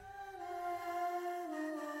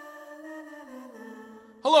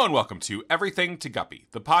Hello and welcome to Everything to Guppy,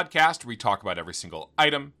 the podcast where we talk about every single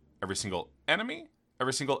item, every single enemy,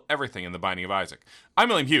 every single everything in the Binding of Isaac. I'm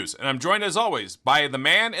William Hughes, and I'm joined as always by the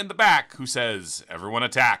man in the back who says, "Everyone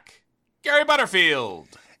attack," Gary Butterfield.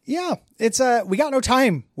 Yeah, it's we got no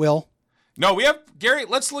time, Will. No, we have, Gary,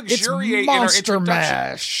 let's luxuriate in our introduction.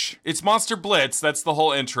 Mash. It's Monster Blitz. That's the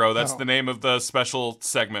whole intro. That's the name of the special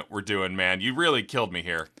segment we're doing, man. You really killed me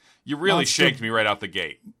here. You really shaked me right out the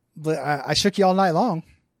gate. I shook you all night long.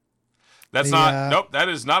 That's nope, that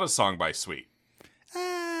is not a song by Sweet.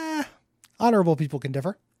 Honorable people can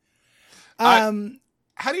differ. How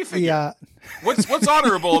do you figure? Yeah. What's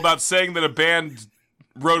honorable about saying that a band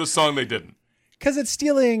wrote a song they didn't? Because it's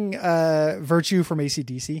stealing virtue from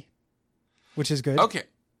AC/DC, which is good. Okay.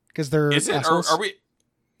 Because they're assholes.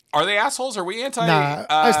 Are they assholes? Are we anti? Nah,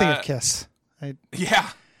 I was thinking of Kiss. Yeah.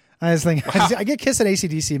 I was thinking, wow. I get Kiss and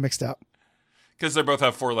AC/DC mixed up. Because they both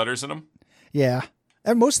have 4 letters in them? Yeah.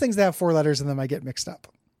 And most things that have 4 letters in them, I get mixed up.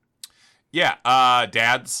 Yeah.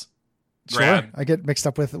 Dads. Grad. Sure. I get mixed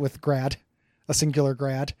up with grad. A singular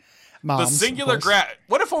grad. Moms, the singular grad.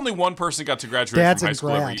 What if only one person got to graduate Dads from high school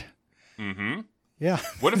grad. every year? Mm-hmm. Yeah.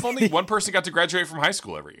 What if only one person got to graduate from high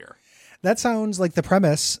school every year? That sounds like the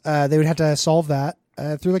premise. They would have to solve that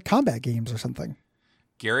through like combat games or something.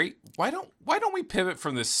 Gary, why don't we pivot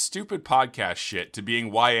from this stupid podcast shit to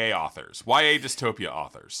being YA authors, YA dystopia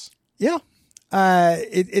authors? Yeah.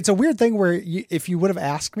 It's a weird thing where if you would have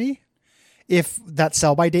asked me if that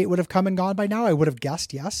sell-by date would have come and gone by now, I would have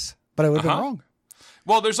guessed yes, but I would have been wrong.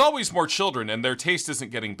 Well, there's always more children, and their taste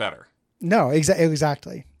isn't getting better. No,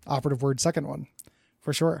 exactly. Operative word, second one,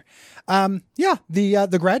 for sure. Yeah,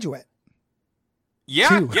 the Graduate.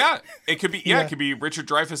 Yeah, yeah. It could be. Yeah, it could be Richard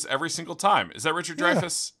Dreyfuss every single time. Is that Richard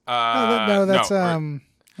Dreyfuss? No, that's a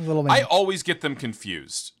little man. I always get them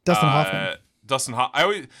confused. Dustin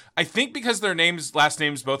Hoffman. I think because their last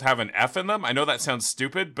names both have an F in them. I know that sounds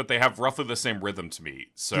stupid, but they have roughly the same rhythm to me.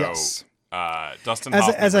 So, yes. Dustin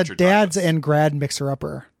Hoffman, as a Richard dads Dreyfuss. and grad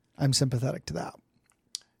mixer-upper, I'm sympathetic to that.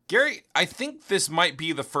 Gary, I think this might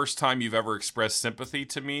be the first time you've ever expressed sympathy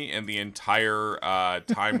to me in the entire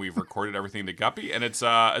time we've recorded Everything to Guppy, and it's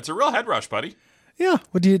a real head rush, buddy. Yeah.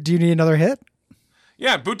 Well, do you need another hit?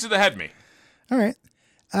 Yeah, boot to the head me. All right.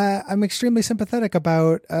 I'm extremely sympathetic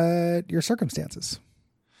about your circumstances.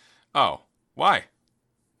 Oh, why?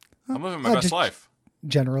 I'm living my best life.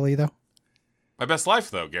 Generally, though. My best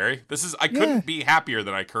life, though, Gary. I couldn't be happier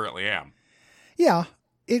than I currently am. Yeah.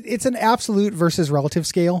 It's an absolute versus relative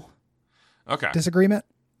scale. Okay. Disagreement.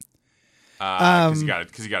 Because you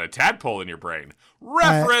got a tadpole in your brain.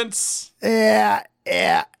 Reference. Yeah.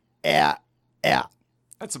 That's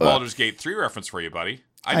a Baldur's Gate 3 reference for you, buddy.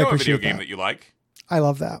 I know a video game that you like. I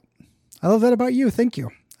love that. I love that about you. Thank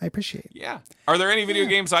you. I appreciate it. Yeah. Are there any video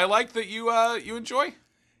games I like that you enjoy?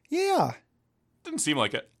 Yeah. Didn't seem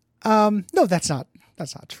like it. No, that's not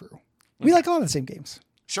true. Okay. We like a lot of the same games.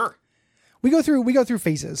 Sure. We go through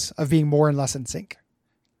phases of being more and less in sync.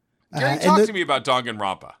 Gary, talk to me about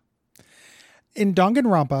Danganronpa. In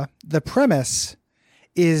Danganronpa, the premise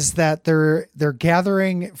is that they're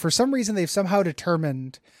gathering, for some reason they've somehow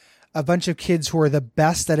determined a bunch of kids who are the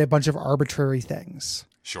best at a bunch of arbitrary things.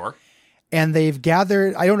 Sure. And they've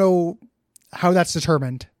gathered, I don't know how that's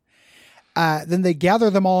determined. Then they gather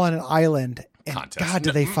them all on an island. And contest. God,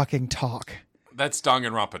 do they fucking talk. That's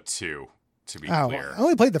Danganronpa 2, to be clear. I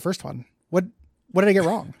only played the first one. What did I get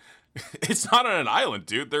wrong? It's not on an island,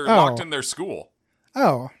 dude. They're locked in their school.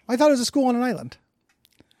 Oh, I thought it was a school on an island.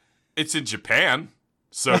 It's in Japan,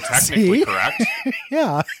 so technically correct.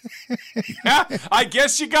 Yeah. Yeah, I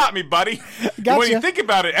guess you got me, buddy. Gotcha. When you think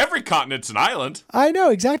about it, every continent's an island. I know,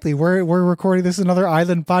 exactly. We're recording this another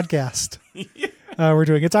island podcast. Yeah. We're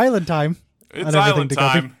doing It's Island Time. It's island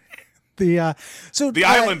time. The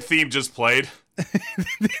island theme just played.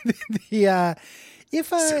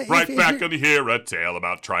 Back and hear a tale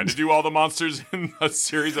about trying to do all the monsters in a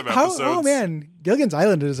series of episodes. Oh man, Gilligan's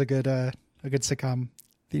Island is a good sitcom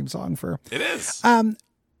theme song for. It is.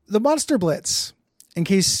 The Monster Blitz, in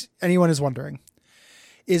case anyone is wondering,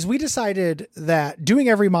 is we decided that doing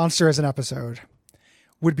every monster as an episode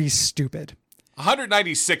would be stupid.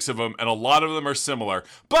 196 of them, and a lot of them are similar.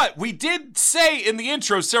 But we did say in the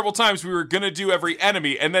intro several times we were going to do every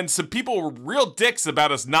enemy, and then some people were real dicks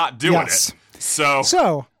about us not doing it.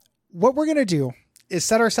 So what we're going to do is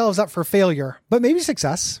set ourselves up for failure, but maybe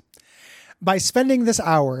success, by spending this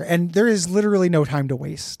hour, and there is literally no time to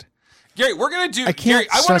waste. Gary, we're going to do... I can't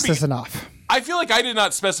stress this enough. I feel like I did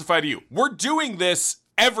not specify to you. We're doing this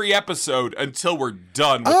every episode until we're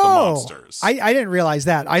done with the monsters. I didn't realize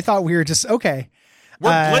that. I thought we were just, okay.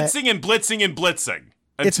 We're blitzing and blitzing and blitzing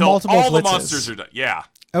until multiple all blitzes. the monsters are done. Yeah.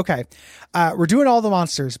 Okay. We're doing all the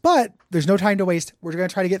monsters, but there's no time to waste. We're going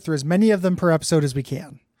to try to get through as many of them per episode as we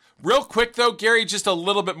can. Real quick, though, Gary, just a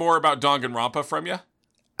little bit more about Danganronpa from you.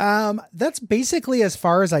 That's basically as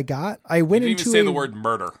far as I got. I went You didn't even say the word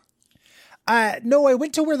murder. No, I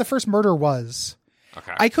went to where the first murder was.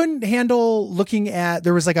 Okay. I couldn't handle looking at,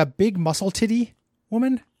 there was like a big muscle titty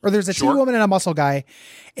woman, or there's a titty woman and a muscle guy,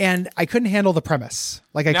 and I couldn't handle the premise.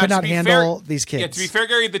 Like I could not handle these kids. Yeah, to be fair,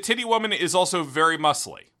 Gary, the titty woman is also very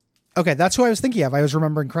muscly. Okay, that's who I was thinking of. I was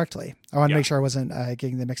remembering correctly. I want to make sure I wasn't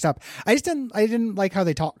getting them mixed up. I didn't like how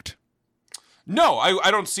they talked. No, I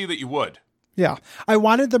don't see that you would. Yeah, I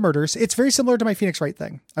wanted the murders. It's very similar to my Phoenix Wright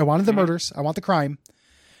thing. I wanted the murders. I want the crime.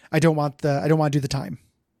 I don't want to do the time.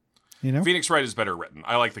 You know, Phoenix Wright is better written.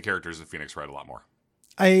 I like the characters of Phoenix Wright a lot more.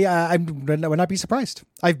 I would not be surprised.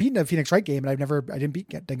 I've beaten a Phoenix Wright game, and I didn't beat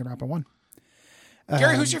Danganronpa 1.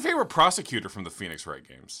 Gary, who's your favorite prosecutor from the Phoenix Wright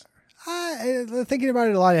games? Thinking about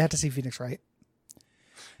it a lot, I had to see Phoenix Wright.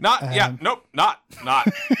 Not.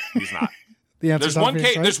 He's not.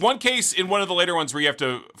 There's one case in one of the later ones where you have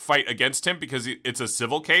to fight against him because it's a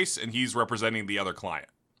civil case and he's representing the other client.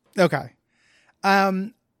 Okay.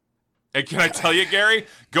 And can I tell you, Gary,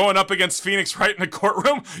 going up against Phoenix Wright in a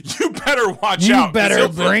courtroom, you better watch out. You better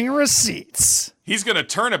bring receipts. He's going to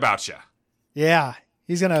turn about you. Yeah,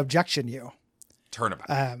 he's going to objection you. Turn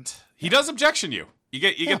about. He does objection you. You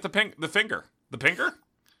get the finger. The pinger?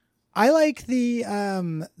 I like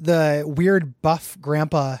the weird buff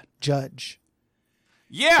grandpa judge.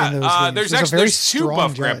 Yeah, there's two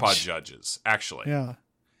buff judge. grandpa judges, actually. Yeah.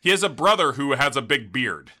 He has a brother who has a big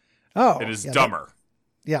beard. Oh. And is dumber.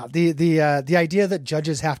 The idea that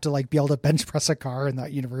judges have to like be able to bench press a car in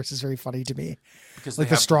that universe is very funny to me. Because like they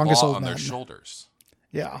have the strongest law old on man. their shoulders.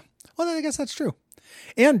 Yeah. Well, I guess that's true.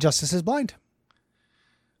 And Justice is Blind.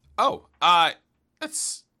 Oh,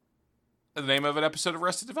 that's the name of an episode of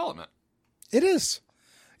Arrested Development. It is.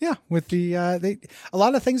 Yeah, with a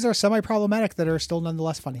lot of things that are semi-problematic that are still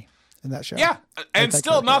nonetheless funny in that show. Yeah, and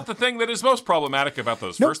still not the thing that is most problematic about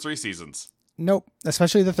those first 3 seasons. Nope,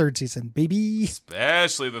 especially the 3rd season, baby.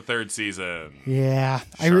 Especially the 3rd season. Yeah,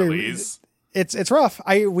 it's rough.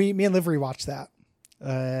 Me and Liv rewatched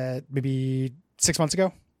that maybe 6 months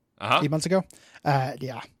ago, 8 months ago.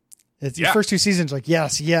 Yeah, the first 2 seasons like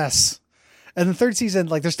yes. And the 3rd season,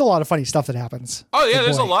 like, there's still a lot of funny stuff that happens. Oh yeah,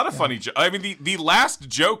 there's a lot of funny. I mean, the last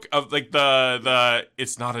joke of like the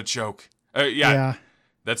it's not a joke. Yeah,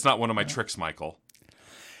 that's not one of my tricks, Michael.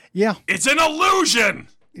 Yeah, it's an illusion.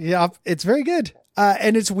 Yeah, it's very good.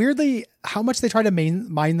 And it's weirdly how much they try to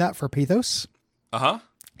mine that for pathos.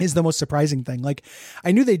 Is the most surprising thing. Like,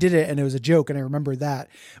 I knew they did it and it was a joke, and I remember that,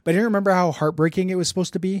 but I didn't remember how heartbreaking it was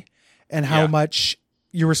supposed to be, and how much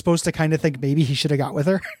you were supposed to kind of think maybe he should have got with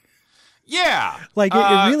her. Yeah. Like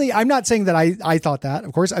it really, I'm not saying that I thought that,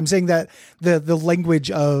 of course. I'm saying that the language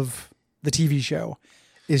of the TV show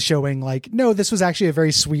is showing like, no, this was actually a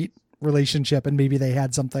very sweet relationship, and maybe they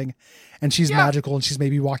had something, and she's magical, and she's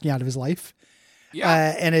maybe walking out of his life.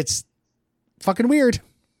 Yeah. And it's fucking weird.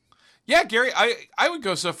 Yeah, Gary, I would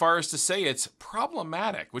go so far as to say it's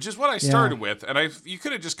problematic, which is what I started with. And you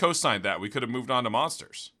could have just co-signed that. We could have moved on to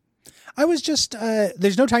monsters. I was just,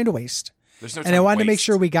 there's no time to waste. There's no time and I wanted to make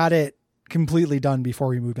sure we got it completely done before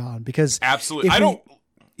we moved on, because absolutely we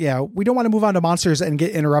don't want to move on to monsters and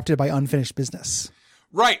get interrupted by unfinished business.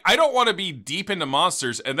 Right. I don't want to be deep into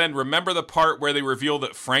monsters and then remember the part where they reveal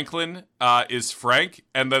that Franklin is Frank,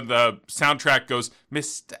 and then the soundtrack goes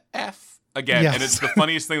Mr. F again. Yes. And it's the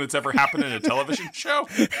funniest thing that's ever happened in a television show.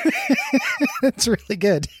 It's really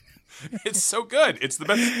good. It's so good. It's the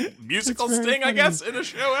best musical sting, funny. I guess, in a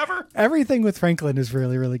show ever. Everything with Franklin is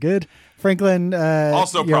really, really good. Franklin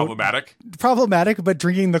also problematic. Problematic, but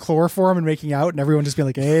drinking the chloroform and making out, and everyone just being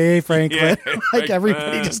like, "Hey, Franklin!" Like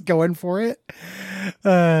everybody just going for it.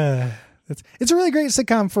 It's a really great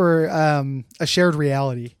sitcom for a shared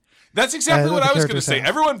reality. That's exactly what I was going to say.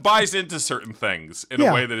 Everyone buys into certain things in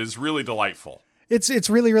a way that is really delightful. It's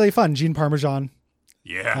really, really fun. Gene Parmesan.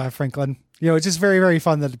 Yeah. Franklin. It's just very, very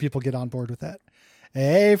fun that people get on board with that.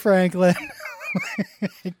 Hey, Franklin.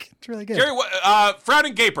 It's really good. Gary,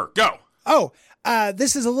 Frowning Gaper, go. Oh,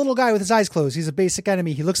 this is a little guy with his eyes closed. He's a basic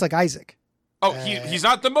enemy. He looks like Isaac. Oh, he's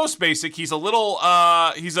not the most basic. He's a little,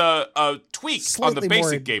 he's a tweak on the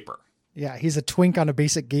basic gaper. Yeah, he's a twink on a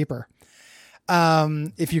basic gaper.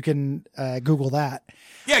 If you can Google that.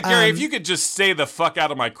 Yeah, Gary, if you could just stay the fuck out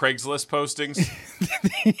of my Craigslist postings.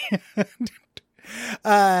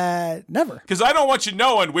 Never. Because I don't want you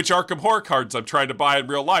knowing which Arkham Horror cards I'm trying to buy in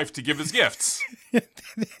real life to give as gifts.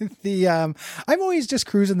 I'm always just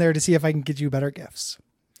cruising there to see if I can get you better gifts.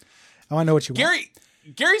 I want to know what you want.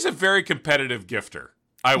 Gary's a very competitive gifter.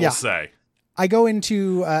 I will say. I go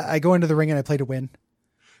into the ring and I play to win.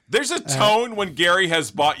 There's a tone when Gary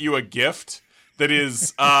has bought you a gift that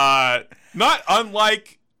is not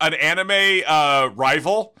unlike an anime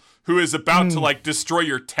rival who is about to like destroy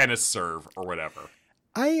your tennis serve or whatever.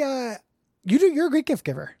 You're a great gift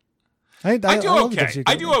giver. I do okay.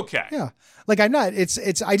 I do okay. Yeah. Like I'm not,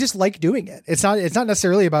 I just like doing it. It's not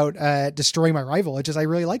necessarily about destroying my rival. It's just, I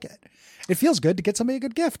really like it. It feels good to get somebody a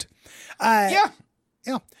good gift. Yeah.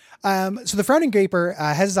 So the frowning gaper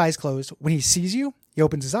has his eyes closed. When he sees you, he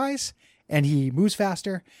opens his eyes and he moves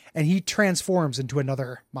faster and he transforms into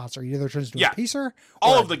another monster. He either turns into a pacer.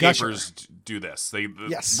 All of the gapers do this.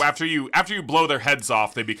 After you blow their heads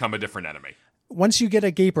off, they become a different enemy. Once you get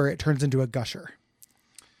a gaper, it turns into a gusher.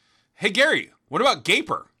 Hey, Gary, what about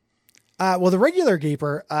gaper? Well, the regular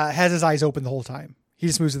gaper has his eyes open the whole time. He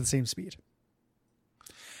just moves at the same speed.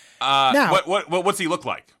 Now, what's he look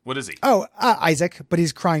like? What is he? Oh, Isaac, but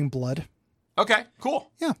he's crying blood. Okay, cool.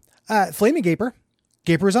 Yeah. Flaming gaper.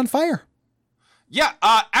 Gaper is on fire. Yeah.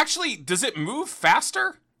 Actually, does it move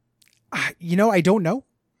faster? I don't know.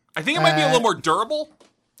 I think it might be a little more durable.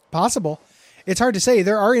 Possible. It's hard to say.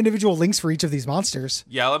 There are individual links for each of these monsters.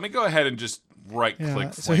 Yeah, let me go ahead and just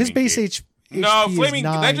right-click. So his base HP flaming. is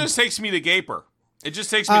 9. That just takes me to gaper. It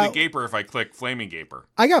just takes me to gaper if I click flaming gaper.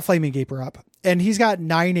 I got flaming gaper up, and he's got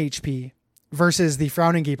 9 HP versus the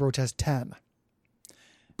frowning gaper, which has 10.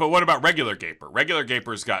 But what about regular gaper? Regular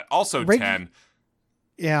gaper's got also 10.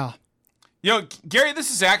 Yeah. Gary,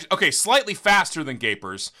 this is actually slightly faster than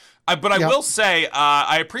gapers. But I will say,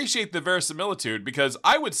 I appreciate the verisimilitude because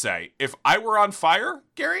I would say if I were on fire,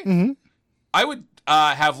 Gary, I would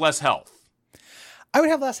have less health. I would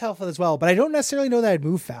have less health as well, but I don't necessarily know that I'd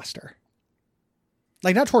move faster.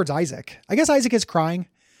 Like, not towards Isaac. I guess Isaac is crying.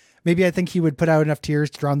 Maybe I think he would put out enough tears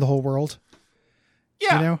to drown the whole world.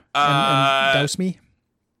 Yeah. And douse me.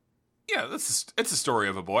 Yeah, it's a story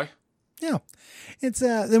of a boy. Yeah. It's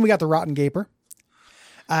then we got the rotten gaper.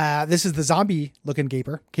 This is the zombie looking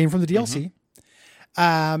gaper. Came from the DLC.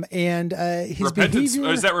 And his repentance,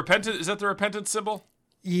 behavior... Is that repentance? Is that the repentance symbol?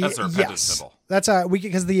 That's the repentance symbol. That's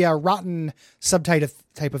because the rotten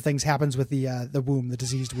subtype of things happens with the womb, the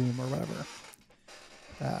diseased womb or whatever.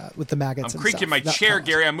 With the maggots. I'm creaking my chair,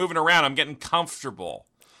 Gary. I'm moving around. I'm getting comfortable.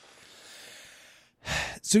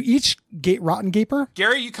 So each rotten gaper.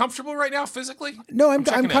 Gary, you comfortable right now physically? No, I'm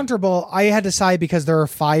comfortable. I had to sigh because there are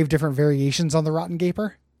 5 different variations on the rotten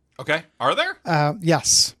gaper. Okay, are there?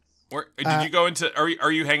 Yes. Where did you go into?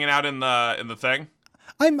 Are you hanging out in the thing?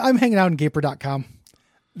 I'm hanging out in gaper.com.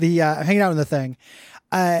 I'm hanging out in the thing.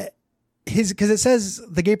 Because it says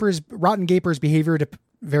the rotten gaper's behavior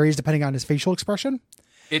varies depending on his facial expression.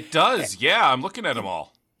 It does. Yeah, I'm looking at them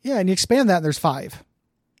all. Yeah, and you expand that, and there's 5.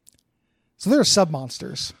 So there are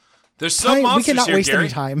sub-monsters. There's sub-monsters here, We cannot waste Gary.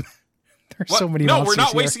 any time. There's so many monsters. No, we're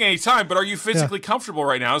not wasting any time, but are you physically comfortable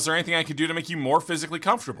right now? Is there anything I can do to make you more physically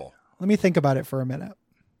comfortable? Let me think about it for a minute.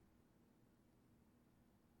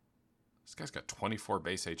 This guy's got 24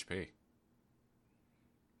 base HP.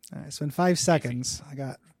 All right, so in 5 seconds, I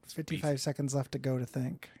got 55 seconds left to go to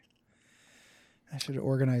think. I should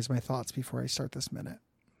organize my thoughts before I start this minute.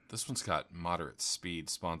 This one's got moderate speed,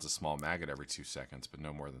 spawns a small maggot every 2 seconds, but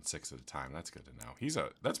no more than 6 at a time. That's good to know.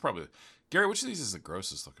 That's probably Gary. Which of these is the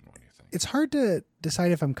grossest looking one? You think? It's hard to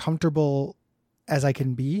decide if I'm comfortable as I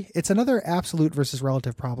can be. It's another absolute versus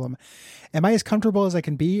relative problem. Am I as comfortable as I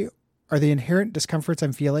can be? Are the inherent discomforts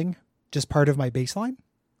I'm feeling just part of my baseline?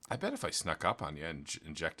 I bet if I snuck up on you and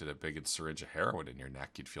injected a big syringe of heroin in your neck,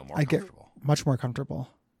 you'd feel more Get comfortable. much more comfortable.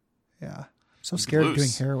 Yeah. I'm so scared of doing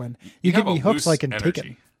heroin. You get me hooked so I can take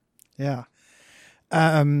it. Yeah.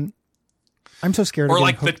 I'm so scared of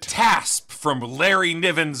getting hooked. Or like the TASP from Larry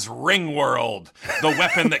Niven's Ring World, the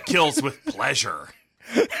weapon that kills with pleasure.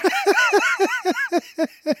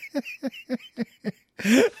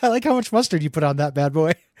 I like how much mustard you put on that bad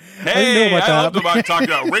boy. Hey, I love about talking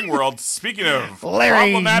about Ring World. Speaking of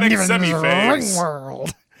problematic semi-faves. Ring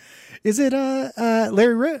World. Is it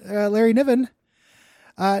Larry Niven?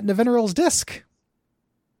 Niveneral's disc.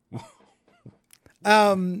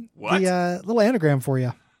 What? The little anagram for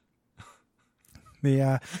you.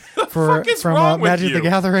 From Magic the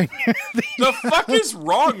Gathering. The fuck is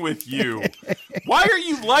wrong with you? Why are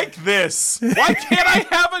you like this? Why can't I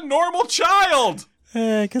have a normal child?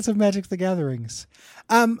 Because of Magic the Gatherings.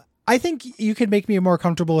 I think you could make me more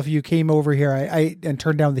comfortable if you came over here and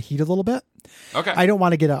turned down the heat a little bit. Okay. I don't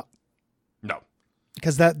want to get up. No.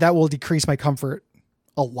 Because that will decrease my comfort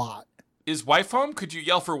a lot. Is wife home? Could you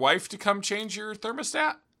yell for wife to come change your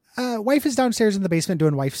thermostat? Wife is downstairs in the basement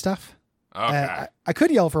doing wife stuff. Okay. I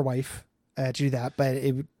could yell for wife to do that, but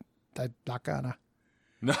I'm not gonna.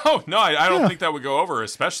 No, I don't think that would go over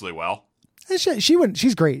especially well. She wouldn't.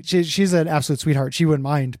 She's great. She's an absolute sweetheart. She wouldn't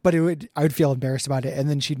mind, but I would feel embarrassed about it, and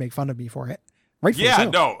then she'd make fun of me for it. Rightfully so.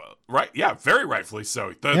 No, right? Yeah, very rightfully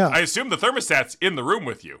so. I assume the thermostat's in the room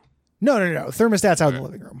with you. No. Thermostat's out in the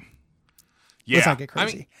living room. Yeah, let's not get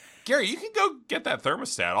crazy. I mean, Gary, you can go get that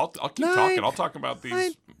thermostat. I'll keep talking. I'll talk about these.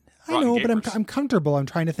 I know, gamers. but I'm comfortable. I'm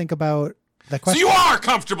trying to think about the question. So you are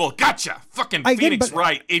comfortable. Gotcha. Fucking Phoenix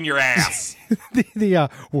Wright in your ass.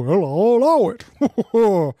 Well, I'll allow it.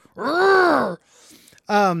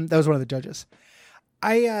 That was one of the judges.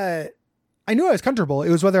 I knew I was comfortable. It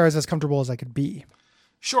was whether I was as comfortable as I could be.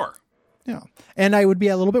 Sure. Yeah. And I would be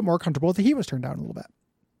a little bit more comfortable if the heat was turned down a little bit.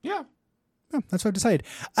 Yeah. That's what I've decided.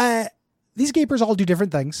 These gapers all do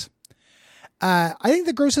different things. I think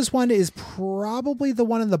the grossest one is probably the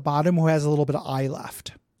one in the bottom who has a little bit of eye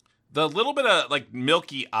left. The little bit of like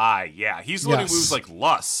milky eye. Yeah. He's the one who moves like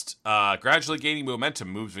lust, gradually gaining momentum,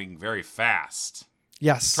 moving very fast.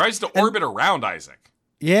 Yes. Tries to orbit around Isaac.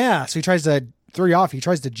 Yeah. So he tries to throw you off. He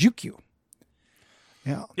tries to juke you.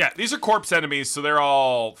 Yeah. Yeah. These are corpse enemies, so they're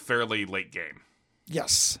all fairly late game.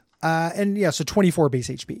 Yes. So 24 base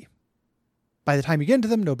HP. By the time you get into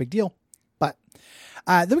them, no big deal. But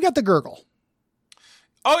then we got the Gurgle.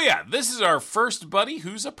 Oh, yeah. This is our first buddy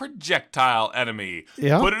who's a projectile enemy.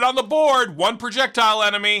 Yeah. Put it on the board. One projectile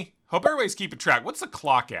enemy. Hope everybody's keeping track. What's the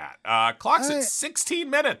clock at? Clock's at 16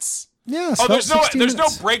 minutes. Yeah. Oh, there's no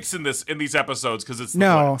breaks in these episodes because it's the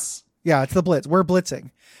Blitz. Yeah, it's the Blitz. We're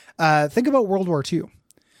blitzing. Think about World War II.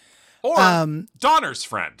 Or Donner's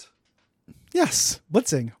friend. Yes,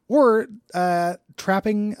 blitzing. Or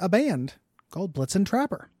trapping a band called Blitz and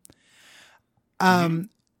Trapper. The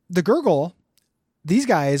Gurgle, these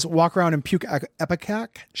guys walk around and puke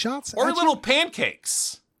epicac shots. Or little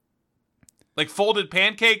pancakes. Like folded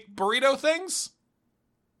pancake burrito things?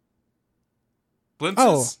 Blintzes?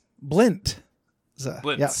 Oh, Blint.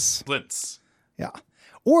 Blintz. Yes. Blintz. Yeah.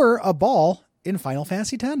 Or a ball in Final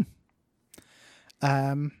Fantasy X.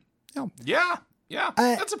 Yeah.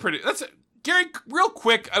 Gary, real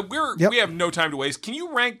quick, we have no time to waste. Can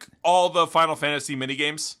you rank all the Final Fantasy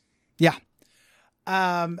minigames? Yeah.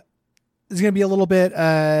 It's going to be a little bit,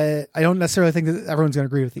 I don't necessarily think that everyone's going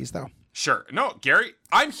to agree with these though. Sure. No, Gary,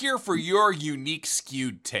 I'm here for your unique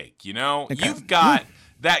skewed take. You know, You've got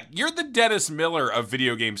that. You're the Dennis Miller of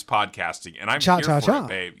video games podcasting, and I'm here for it,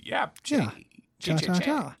 babe. Yeah.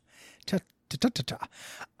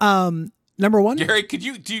 Number one, Gary, do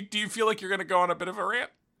you feel like you're going to go on a bit of a rant?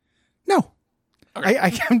 No. Okay.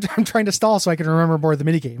 I'm trying to stall so I can remember more of the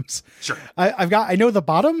mini games. Sure. I know the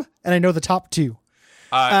bottom and I know the top two.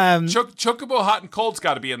 Chocobo Hot and Cold's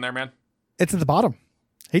got to be in there, man. It's at the bottom.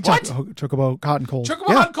 Hey, Chocobo Hot and Cold.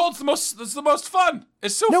 Chocobo Hot and Cold's the most fun.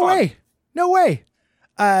 It's so fun. No way.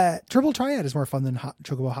 Triple Triad is more fun than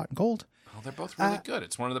Chocobo Hot and Cold. Well, they're both really good.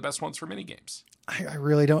 It's one of the best ones for mini games. I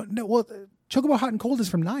really don't know. Well, Chocobo Hot and Cold is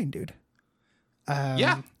from 9, dude.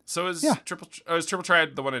 Yeah. So is Triple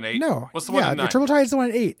Triad the one in 8? No. What's the one in 9? Triple Triad is the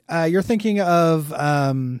one in 8. You're thinking of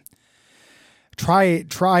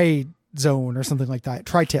Tri Zone or something like that.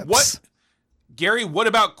 Tri Tips. What? Gary, what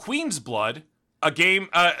about Queen's Blood? A game,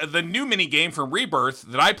 the new mini game from Rebirth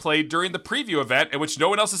that I played during the preview event, in which no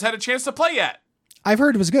one else has had a chance to play yet. I've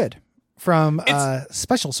heard it was good from a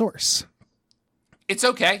special source. It's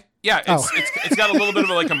okay. Yeah, it's got a little bit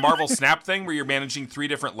of a Marvel Snap thing where you're managing 3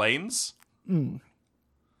 different lanes.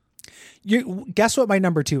 You guess what my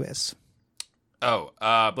number 2 is? Oh,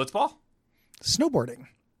 Blitzball? Snowboarding.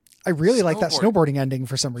 I really like that snowboarding ending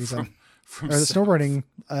for some reason. Or the snowboarding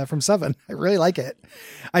from 7. I really like it.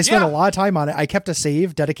 I spent a lot of time on it. I kept a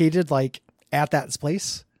save dedicated at that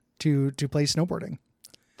place to play snowboarding.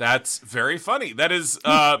 That's very funny. That is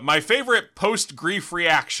my favorite post-grief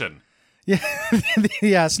reaction. Yeah,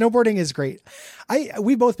 yeah. Snowboarding is great.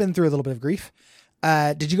 We've both been through a little bit of grief.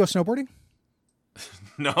 Did you go snowboarding?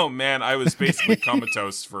 No, man. I was basically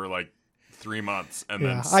comatose for 3 months, and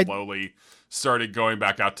then slowly started going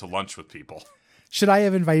back out to lunch with people. Should I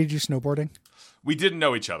have invited you snowboarding? We didn't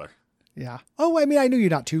know each other. Yeah. Oh, I mean, I knew you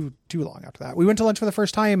not too long after that. We went to lunch for the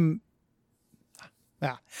first time.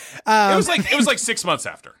 Yeah. It was like 6 months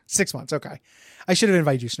after. 6 months. Okay. I should have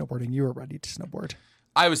invited you snowboarding. You were ready to snowboard.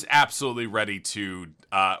 I was absolutely ready to,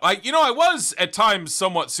 I was at times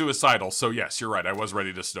somewhat suicidal. So yes, you're right. I was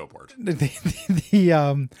ready to snowboard.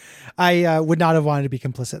 I would not have wanted to be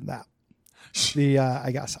complicit in that.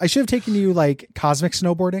 I guess I should have taken you cosmic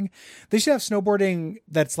snowboarding. They should have snowboarding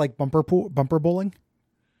that's like bumper bowling.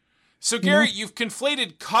 So Gary, you've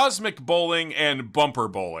conflated cosmic bowling and bumper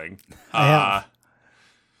bowling. I have.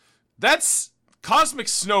 That's cosmic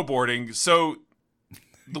snowboarding. So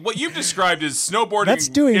What you've described is snowboarding That's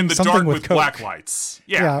doing in the something dark with with Coke. black lights.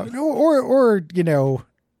 Yeah. Or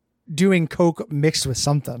doing Coke mixed with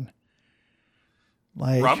something.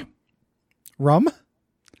 Like Rum?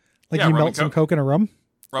 Like Yeah, you rum melt and some Coke. Coke in a rum?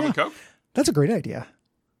 Rum and Coke? That's a great idea.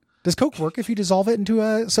 Does Coke work if you dissolve it into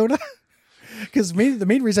a soda? Because the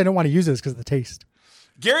main reason I don't want to use it is because of the taste.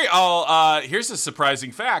 Gary, here's a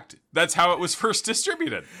surprising fact. That's how it was first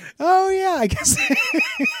distributed. Oh yeah,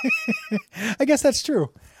 I guess that's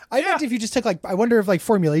true. I meant if you just took I wonder if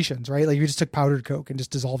formulations, right? Like you just took powdered Coke and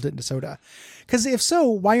just dissolved it into soda. Because if so,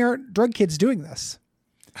 why aren't drug kids doing this?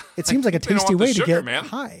 It seems like a They don't tasty want the way sugar, to get man.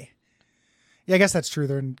 high. Yeah, I guess that's true.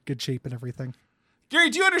 They're in good shape and everything. Gary,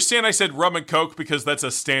 do you understand I said rum and Coke because that's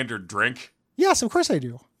a standard drink? Yes, of course I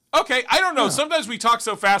do. Okay, I don't know. Sometimes we talk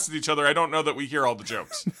so fast with each other, I don't know that we hear all the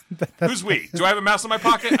jokes. Who's we? Do I have a mouse in my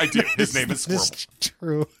pocket? I do. His name is Squirrel. That's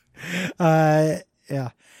true. Yeah.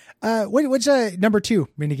 What's number 2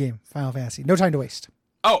 minigame, Final Fantasy? No time to waste.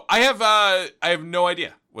 Oh, I have no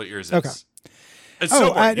idea what yours is. Okay. It's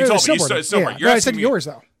snowboard. You told me. It's snowboard. Yeah. You're No, I asking said me. yours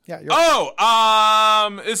though. Yeah. Yours.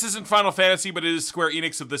 Oh, this isn't Final Fantasy, but it is Square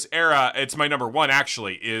Enix of this era. It's my number 1,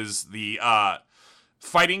 actually, is the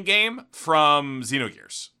fighting game from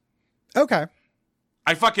Xenogears. Okay.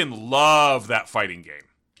 I fucking love that fighting game.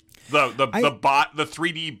 The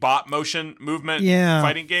 3D bot motion movement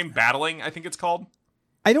fighting game, Battling, I think it's called.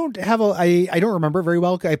 I don't remember it very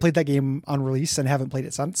well. I played that game on release and haven't played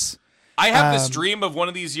it since. I have this dream of one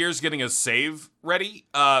of these years getting a save ready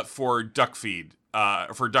for Duck Feed,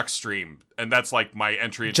 for Duck Stream, and that's like my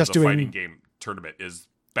entry into the fighting game tournament is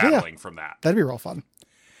battling from that. That'd be real fun.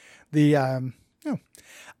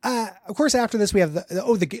 Of course, after this we have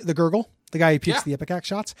the Gurgle, the guy who pukes the Ipecac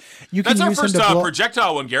shots. That's our first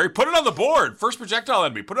projectile one, Gary. Put it on the board. First projectile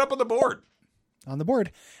enemy. Put it up on the board. On the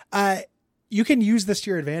board. You can use this to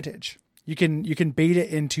your advantage. You can bait it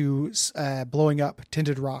into blowing up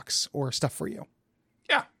tinted rocks or stuff for you.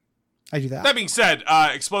 Yeah. I do that. That being said,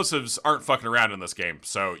 explosives aren't fucking around in this game.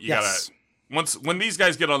 So you gotta, when these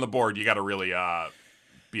guys get on the board, you gotta really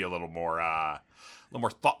be a little more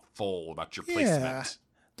thoughtful about your placement. Yeah.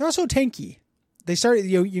 They're also tanky. They started,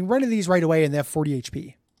 you can run into these right away and they have 40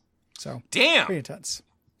 HP. So damn. Pretty intense.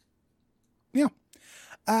 Yeah.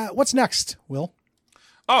 What's next, Will?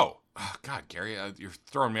 Oh God, Gary, you're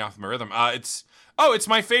throwing me off my rhythm. It's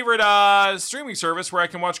my favorite streaming service where I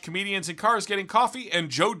can watch comedians in cars getting coffee and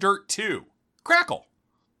Joe Dirt 2. Crackle.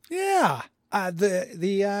 Yeah.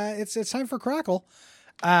 It's time for Crackle.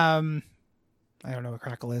 I don't know what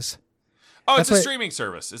Crackle is. Oh, it's a streaming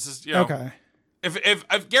service. It's just, okay.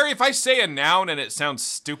 If Gary, if I say a noun and it sounds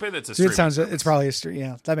stupid, it's a streaming service. It's probably a stream.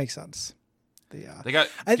 Yeah, that makes sense. They got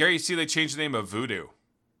Gary. You see, they changed the name of Voodoo.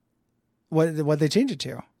 What they change it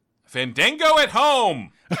to? Fandango at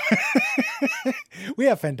home. We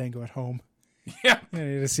have Fandango at home. Yeah, I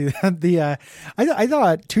need to see that. I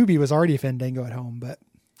thought Tubi was already Fandango at home, but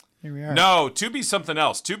here we are. No, Tubi's something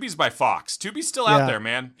else. Tubi's by Fox. Tubi's still out there,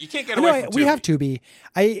 man. You can't get away from Tubi. We have Tubi.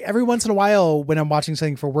 Every once in a while, when I'm watching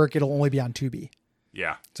something for work, it'll only be on Tubi.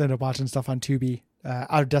 Yeah, so I end up watching stuff on Tubi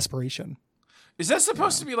out of desperation. Is that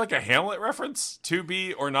supposed to be like a Hamlet reference?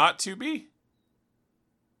 Tubi or not Tubi?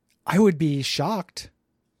 I would be shocked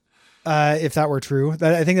if that were true.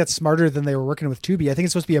 I think that's smarter than they were working with Tubi. I think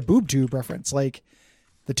it's supposed to be a boob tube reference, like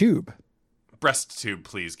the tube. Breast tube,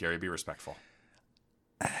 please, Gary. Be respectful.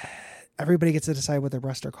 Everybody gets to decide what their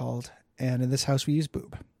breasts are called, and in this house we use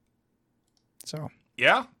boob. So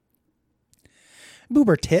yeah, boob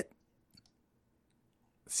or tit.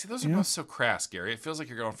 See, those are both so crass, Gary. It feels like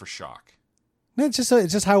you're going for shock. No, it's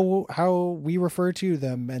just how we refer to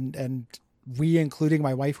them, and we, including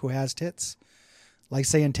my wife who has tits, like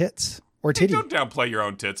saying tits or titty. Hey, don't downplay your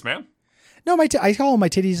own tits, man. No, I call them my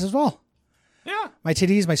titties as well. Yeah, my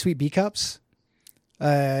titties, my sweet B cups.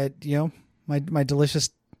 My delicious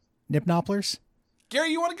nip nopplers. Gary,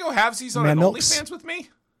 you want to go halvesies on an OnlyFans with me?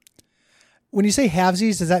 When you say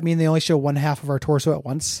halvesies, does that mean they only show one half of our torso at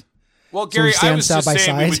once? Well, Gary, I was just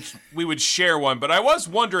saying we would share one, but I was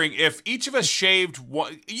wondering if each of us shaved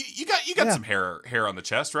one. You got some hair on the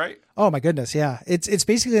chest, right? Oh my goodness, yeah. It's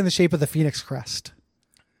basically in the shape of the Phoenix crest.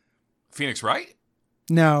 Phoenix, right?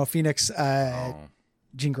 No, Phoenix.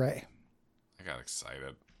 Jean Grey. I got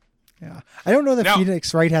excited. Yeah, I don't know that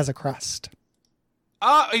Phoenix Wright has a crest.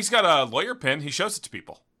 He's got a lawyer pin. He shows it to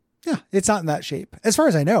people. Yeah, it's not in that shape, as far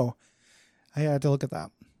as I know. I had to look at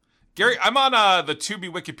that. Gary, I'm on the Tubi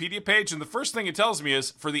Wikipedia page, and the first thing it tells me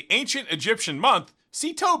is, for the ancient Egyptian month,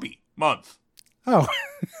 see Toby month. Oh.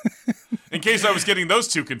 In case I was getting those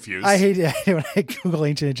two confused. I hate it when I Google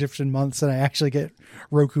ancient Egyptian months and I actually get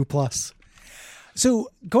Roku Plus. So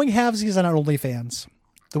going halvesies on OnlyFans.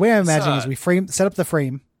 The way I'm imagining is we set up the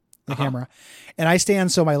frame, the camera, and I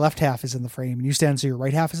stand so my left half is in the frame, and you stand so your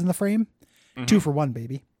right half is in the frame. 2 for 1,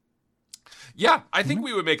 baby. Yeah, I think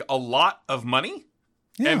we would make a lot of money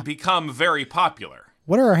and become very popular.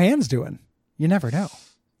 What are our hands doing? You never know.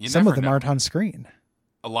 Some of them aren't on screen.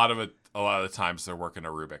 A lot of the times they're working a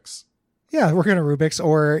Rubik's. Yeah, working a Rubik's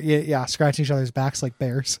or scratching each other's backs like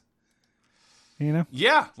bears. You know?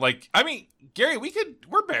 Yeah, like Gary,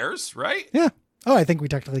 we're bears, right? Yeah. Oh, I think we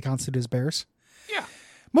technically constitute as bears. Yeah.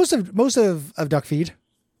 Most of duck feed.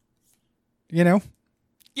 You know?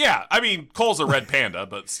 Yeah, Cole's a red panda,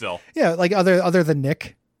 but still. Yeah, like other than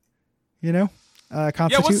Nick. You know?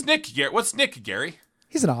 Constitute. Yeah, what's Nick, Gary?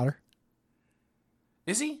 He's an otter.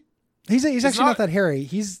 Is he? He's actually not that hairy.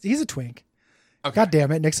 He's a twink. Okay. God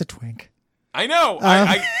damn it, Nick's a twink. I know.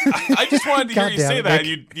 I just wanted to hear you say that.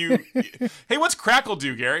 You hey, what's Crackle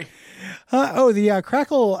do, Gary? The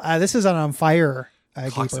Crackle. This is on fire.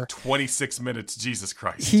 Clock's at 26 minutes. Jesus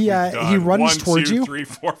Christ. He runs towards you. 1, 2, 3,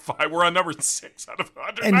 4, 5. We're on number 6 out of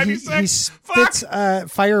 196. And he spits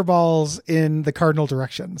fireballs in the cardinal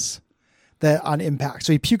directions that on impact.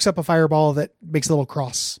 So he pukes up a fireball that makes a little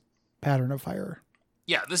cross pattern of fire.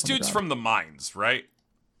 Yeah, this dude's from the mines, right?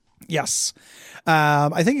 Yes.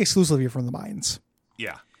 I think exclusively from the mines.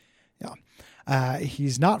 Yeah. Yeah.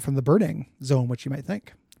 He's not from the burning zone, which you might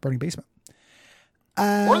think. Burning basement.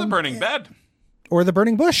 Or the burning bed. Or the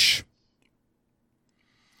burning bush.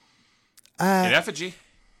 In effigy.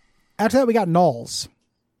 After that, we got Nulls.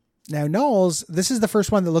 Now, Nulls, this is the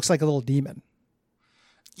first one that looks like a little demon.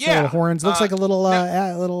 Yeah. Little horns. Looks like a little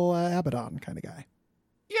Abaddon kind of guy.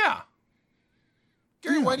 Yeah.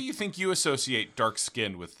 Gary, why do you think you associate dark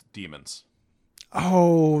skin with demons?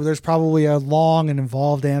 Oh, there's probably a long and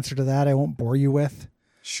involved answer to that I won't bore you with.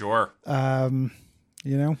 Sure. You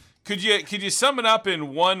know? Could you sum it up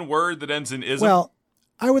in one word that ends in ism? Well,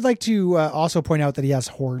 I would like to also point out that he has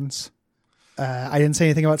horns. I didn't say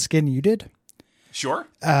anything about skin. You did. Sure.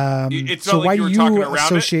 It's so why do you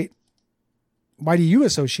associate? Why do you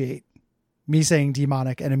associate me saying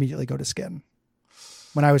demonic and immediately go to skin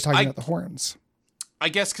when I was talking about the horns? I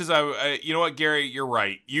guess because you know what, Gary, you're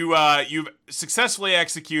right. You've successfully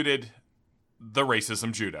executed the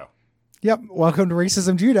racism judo. Yep. Welcome to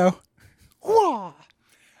racism judo.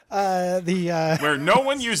 Where no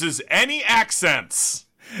one uses any accents.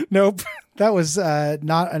 Nope. That was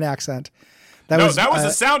not an accent. That was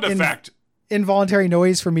a sound effect. Involuntary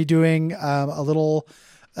noise for me doing a little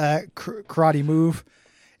karate move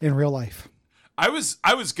in real life. I was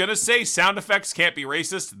gonna say sound effects can't be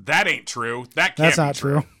racist. That ain't true. That's not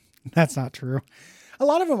true. That's not true. A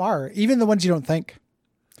lot of them are, even the ones you don't think.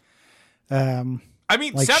 Like sound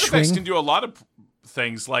effects can do a lot of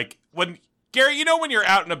things. Like when Gary, you know when you're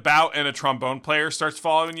out and about and a trombone player starts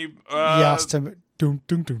following you. Yes. Well,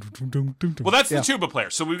 that's the tuba player.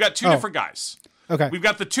 So we've got two different guys. Okay. We've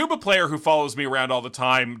got the tuba player who follows me around all the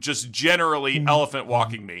time, just generally elephant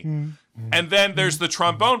walking me. And then there's the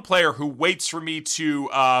trombone player who waits for me to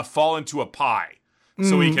fall into a pie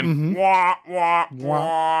so he can wah, wah,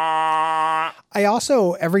 wah. I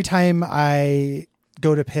also, every time I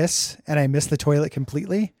go to piss and I miss the toilet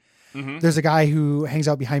completely, there's a guy who hangs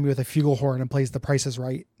out behind me with a flugelhorn and plays The Price is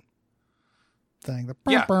Right thing.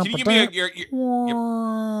 Yeah. Can you give me your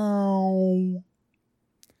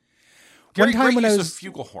Gary, one time when I was a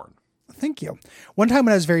flugelhorn. Thank you. One time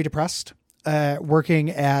when I was very depressed, working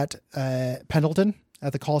at Pendleton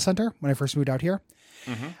at the call center when I first moved out here,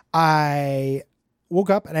 I woke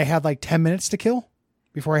up and I had like 10 minutes to kill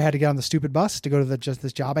before I had to get on the stupid bus to go to just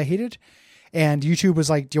this job I hated. And YouTube was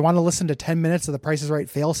like, do you want to listen to 10 minutes of The Price is Right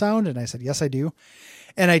fail sound? And I said, yes, I do.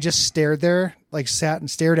 And I just stared there, like sat and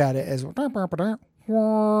stared at it as until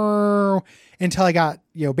I got,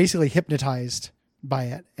 basically hypnotized by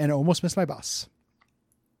it and almost missed my bus.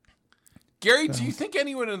 Gary, do you think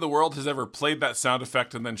anyone in the world has ever played that sound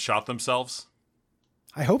effect and then shot themselves?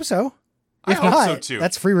 I hope so. I hope so too.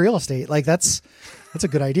 That's free real estate. Like that's a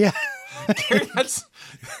good idea. Gary,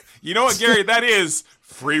 you know what, Gary? That is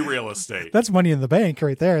free real estate. That's money in the bank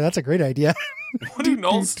right there. That's a great idea. What do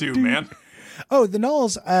Nulls do, man? Oh, the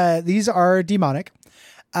Nulls, these are demonic.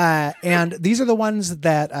 And these are the ones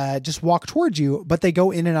that just walk towards you, but they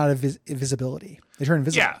go in and out of invisibility. They turn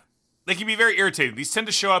invisible. Yeah. They can be very irritating. These tend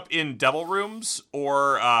to show up in devil rooms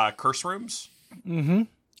or curse rooms. Mm-hmm.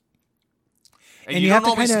 And you don't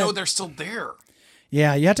always know they're still there.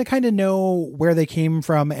 Yeah, you have to kind of know where they came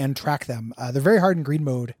from and track them. They're very hard in green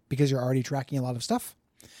mode because you're already tracking a lot of stuff.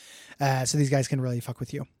 So these guys can really fuck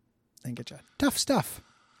with you and get you. Tough stuff.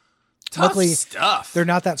 Luckily, they're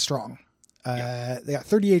not that strong. They got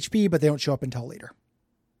 30 HP, but they don't show up until later.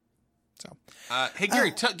 So, hey,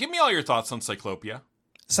 Gary, give me all your thoughts on Cyclopia.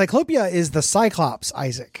 Cyclopia is the Cyclops,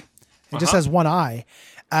 Isaac. It just has one eye.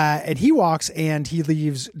 And he walks and he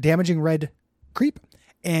leaves damaging red creep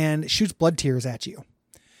and shoots blood tears at you.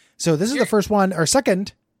 So this is the first one, or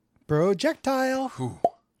second projectile. Ooh.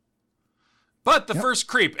 But the first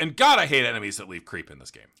creep, and God, I hate enemies that leave creep in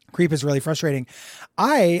this game. Creep is really frustrating.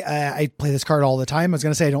 I play this card all the time. I was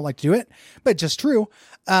going to say I don't like to do it, but just true.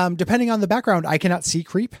 Depending on the background, I cannot see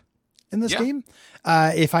creep in this game.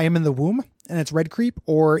 If I am in the womb and it's red creep,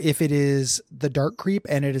 or if it is the dark creep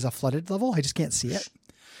and it is a flooded level, I just can't see it.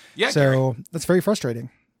 Yeah, so Gary. That's very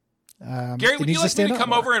frustrating. Gary, would you like me to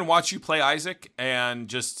come over and watch you play Isaac and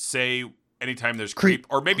just say anytime there's creep?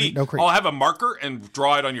 Or maybe no creep. I'll have a marker and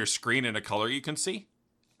draw it on your screen in a color you can see?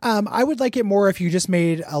 I would like it more if you just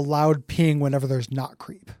made a loud ping whenever there's not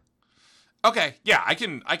creep. Okay, yeah, I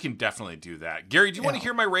can definitely do that. Gary, do you want to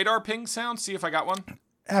hear my radar ping sound? See if I got one?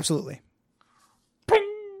 Absolutely. Ping!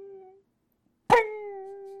 Ping!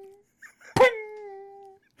 Ping!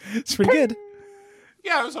 It's pretty good.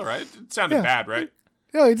 Yeah, it was all right. It sounded bad, right?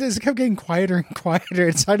 No, it just kept getting quieter and quieter.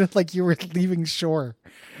 It sounded like you were leaving shore.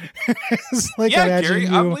 It's like Gary,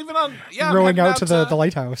 I'm leaving on. Yeah, rowing out to the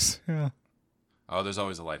lighthouse. Yeah. Oh, there's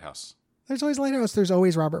always a lighthouse. There's always a lighthouse. There's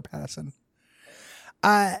always Robert Pattinson.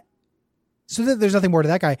 So there's nothing more to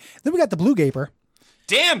that guy. Then we got the blue gaper.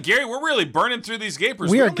 Damn, Gary, we're really burning through these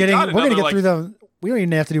gapers. We're going to get through them. We don't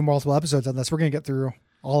even have to do multiple episodes on this. We're going to get through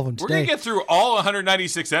all of them today. We're going to get through all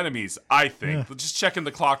 196 enemies, I think. Yeah. Just checking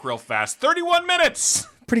the clock real fast. 31 minutes!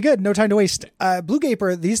 Pretty good. No time to waste. Blue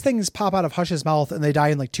gaper, these things pop out of Hush's mouth and they die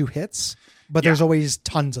in like 2 hits, but there's always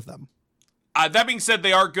tons of them. That being said,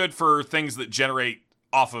 they are good for things that generate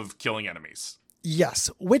off of killing enemies. Yes,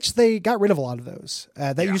 which they got rid of a lot of those.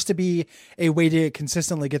 That used to be a way to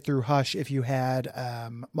consistently get through Hush if you had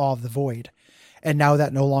Maw of the Void. And now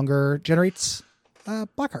that no longer generates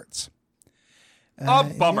black hearts. A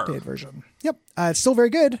bummer. In the updated version. Yep. It's still very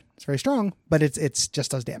good. It's very strong, but it's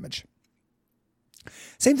just does damage.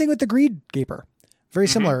 Same thing with the Greed Gaper. Very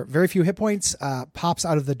similar. Very few hit points. Pops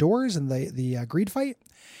out of the doors in the Greed fight.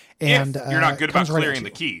 And if you're not good about clearing the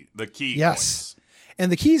key. Yes. Points.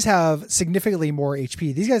 And the keys have significantly more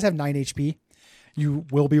HP. These guys have 9 HP. You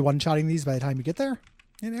will be one-shotting these by the time you get there.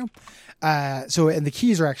 You know? And the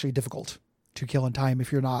keys are actually difficult to kill in time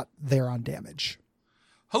if you're not there on damage.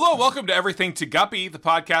 Hello, welcome to Everything to Guppy, the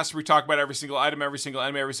podcast where we talk about every single item, every single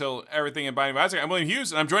enemy, everything in Binding of Isaac. I'm William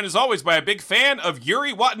Hughes, and I'm joined as always by a big fan of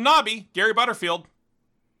Yuri Watanabe, Gary Butterfield.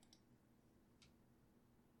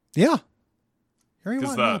 Yeah. Yuri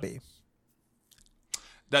Watanabe.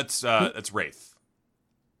 That's Wraith.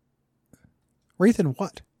 Wraith and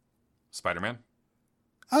what? Spider-Man.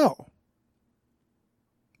 Oh.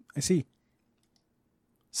 I see.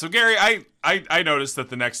 So, Gary, I noticed that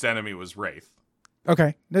the next enemy was Wraith.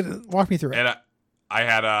 Okay. Walk me through it. And I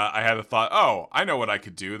had a thought, oh, I know what I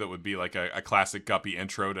could do that would be like a classic Guppy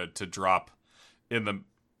intro to drop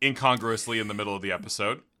incongruously in the middle of the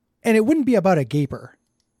episode. And it wouldn't be about a gaper.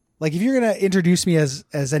 Like, if you're going to introduce me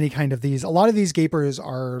as any kind of these, a lot of these gapers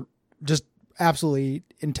are just absolutely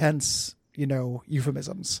intense,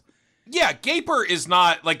 euphemisms. Yeah, gaper is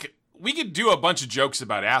not, like, we could do a bunch of jokes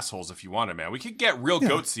about assholes if you wanted, man. We could get real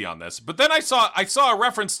goatsy on this. But then I saw a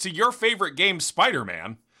reference to your favorite game,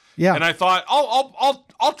 Spider-Man. Yeah. And I thought,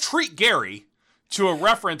 I'll treat Gary to a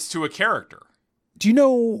reference to a character. Do you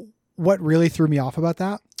know what really threw me off about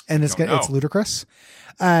that? And it's ludicrous.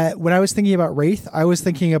 When I was thinking about Wraith, I was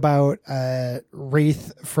thinking about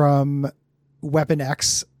Wraith from Weapon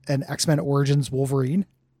X and X-Men Origins Wolverine.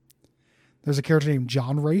 There's a character named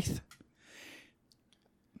John Wraith.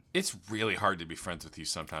 It's really hard to be friends with you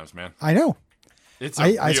sometimes, man. I know. It's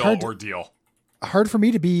a real ordeal. Hard for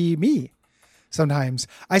me to be me sometimes.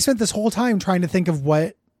 I spent this whole time trying to think of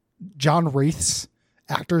what John Wraith's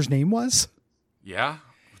actor's name was. Yeah?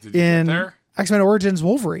 Did you get there? X-Men Origins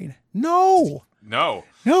Wolverine. No.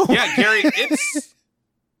 Yeah, Gary,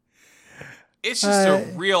 it's just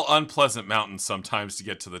a real unpleasant mountain sometimes to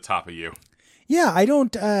get to the top of you. Yeah, I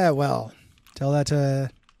don't, tell that to,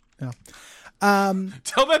 no.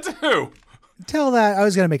 Tell that to who? Tell that, I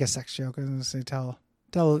was going to make a sex joke. I was going to say, tell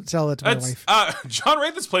it to my wife. John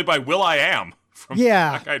Wraith is played by Will.i.am from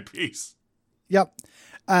Black Eyed Peas. Yep.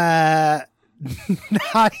 Not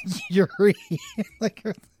Yuri.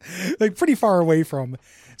 like pretty far away from.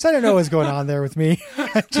 So I don't know what's going on there with me.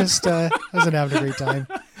 I just wasn't having a great time.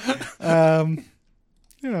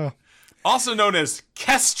 Also known as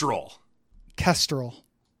Kestrel.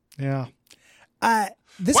 Yeah. Why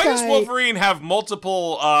does Wolverine have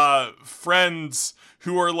multiple friends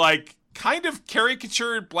who are like kind of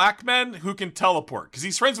caricatured black men who can teleport, because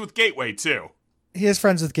he's friends with Gateway too. He is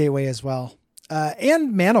friends with Gateway as well.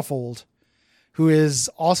 And Manifold, who is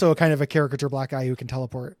also kind of a caricature black guy who can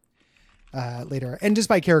teleport later. And just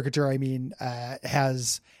by caricature, I mean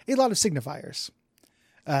has a lot of signifiers.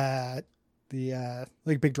 Like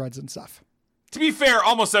big dreads and stuff. To be fair,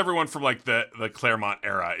 almost everyone from like the Claremont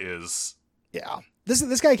era is. Yeah.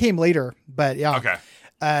 This guy came later, but yeah. Okay.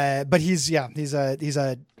 But he's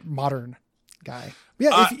a modern guy.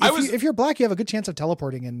 Yeah. If you're black, you have a good chance of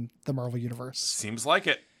teleporting in the Marvel universe. Seems like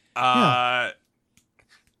it. Yeah.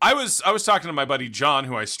 I was talking to my buddy John,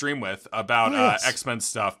 who I stream with, about yes. X-Men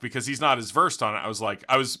stuff because he's not as versed on it.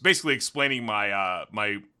 I was basically explaining my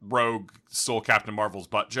my Rogue stole Captain Marvel's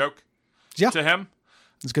butt joke to him.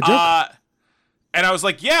 It's a good joke. And I was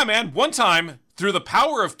like, yeah, man, one time, through the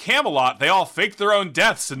power of Camelot, they all faked their own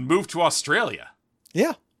deaths and moved to Australia.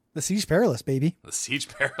 Yeah. The Siege Perilous, baby. The Siege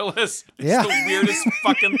Perilous? It's yeah. the weirdest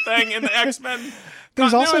fucking thing in the X-Men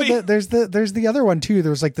There's continuity. also there's the other one too.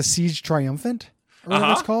 There's like the Siege Triumphant, or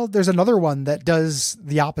whatever it's called. There's another one that does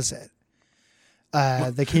the opposite.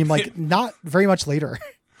 They came like not very much later.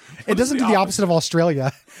 It doesn't do the opposite of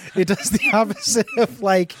Australia. It does the opposite of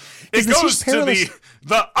like... It goes to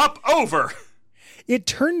the up over. It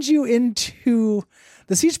turns you into...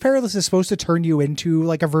 The Siege Perilous is supposed to turn you into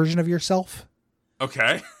like a version of yourself.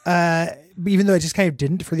 Okay. Even though it just kind of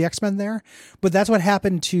didn't for the X-Men there. But that's what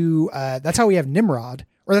happened to... that's how we have Nimrod.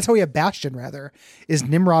 Or that's how we have Bastion, rather. Is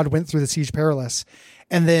Nimrod went through the Siege Perilous.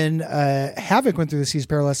 And then Havoc went through the Siege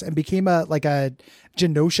Perilous and became a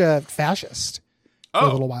Genosha fascist for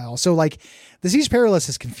a little while. So like the Siege Perilous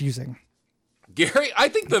is confusing. Gary, I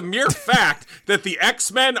think the mere fact that the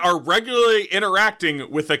X-Men are regularly interacting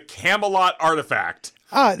with a Camelot artifact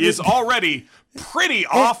is already pretty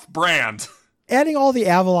off-brand. Adding all the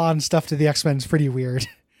Avalon stuff to the X-Men is pretty weird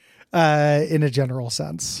in a general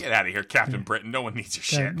sense. Get out of here, Captain Britain. No one needs your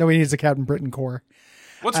shit. Nobody needs a Captain Britain core.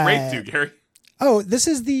 What's Wraith do, Gary? Oh, this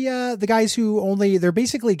is the guys who they're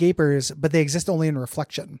basically gapers, but they exist only in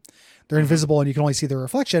reflection. They're invisible and you can only see their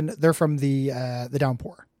reflection. They're from the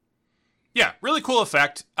downpour. Yeah, really cool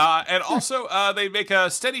effect. And also they make a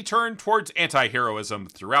steady turn towards anti-heroism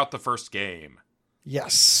throughout the first game.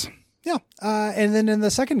 Yes. Yeah. And then in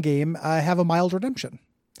the second game, have a mild redemption.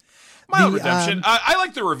 Mild redemption. I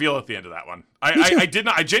like the reveal at the end of that one. I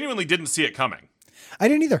genuinely didn't see it coming. I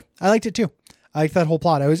didn't either. I liked it too. I like that whole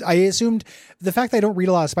plot. I assumed the fact that I don't read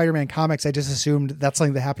a lot of Spider-Man comics, I just assumed that's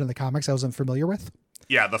something that happened in the comics I wasn't familiar with.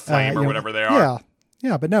 Yeah, the flame or whatever they are.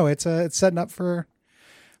 Yeah, but no, it's setting up for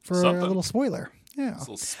a little spoiler. Yeah, it's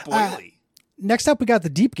a little spoily. Next up, we got the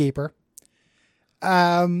Deep Gaper.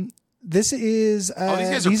 This is these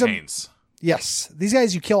guys are pains. Yes, these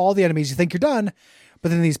guys, you kill all the enemies, you think you're done, but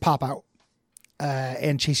then these pop out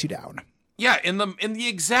and chase you down. Yeah, in the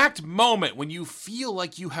exact moment when you feel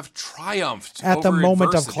like you have triumphed at the moment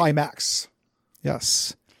adversity. of climax.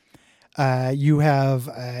 Yes. You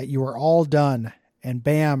are all done, and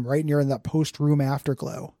bam, right near in that post-room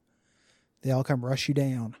afterglow. They all come rush you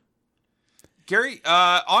down. Gary,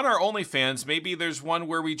 on our OnlyFans, maybe there's one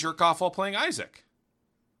where we jerk off while playing Isaac.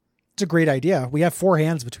 It's a great idea. We have 4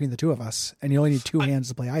 hands between the two of us, and you only need 2 hands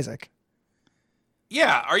to play Isaac.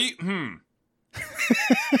 Yeah, are you...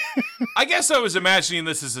 I guess I was imagining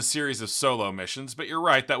this as a series of solo missions, but you're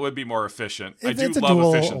right. That would be more efficient. I do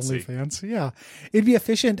love efficiency. OnlyFans. Yeah, it'd be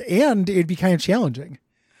efficient and it'd be kind of challenging.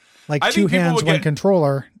 Like 2 hands, 1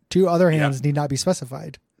 controller, 2 other hands need not be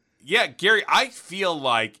specified. Yeah, Gary, I feel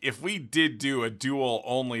like if we did do a dual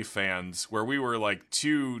OnlyFans where we were like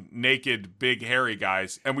 2 naked, big, hairy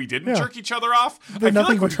guys and we didn't jerk each other off, but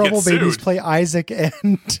nothing but trouble babies play Isaac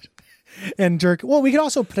and jerk. Well, we could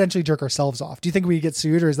also potentially jerk ourselves off. Do you think we get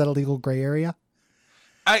sued, or is that a legal gray area?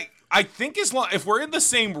 I think if we're in the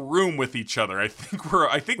same room with each other, I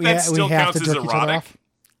think that still counts as erotic.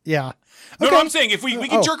 Yeah. Okay. No, I'm saying if we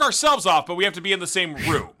can jerk ourselves off, but we have to be in the same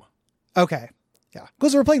room. Okay. Yeah.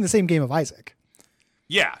 Because we're playing the same game of Isaac.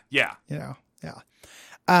 Yeah. Yeah.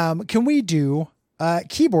 Yeah. Can we do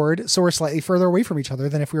keyboard so we're slightly further away from each other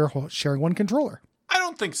than if we were sharing 1 controller? I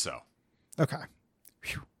don't think so. Okay.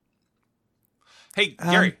 Whew. Hey,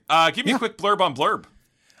 Gary, give me a quick blurb on Blurb.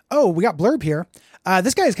 Oh, we got Blurb here.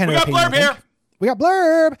 This guy is kind of a pain. We got Blurb here. We got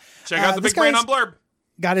Blurb. Check out the big brain on Blurb.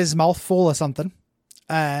 Got his mouth full of something.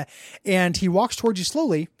 And he walks towards you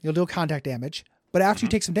slowly. You'll deal contact damage. But after you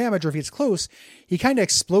take some damage, or if he gets close, he kind of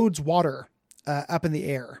explodes water up in the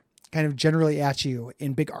air, kind of generally at you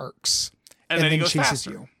in big arcs. And then he goes chases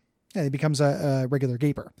faster. you. Yeah, he becomes a regular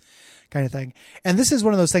gaper kind of thing. And this is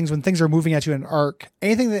one of those things when things are moving at you in an arc,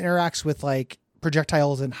 anything that interacts with like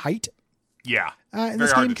projectiles and height Yeah. And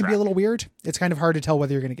this game can be a little weird. It's kind of hard to tell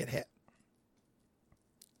whether you're going to get hit.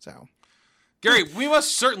 So, Gary, we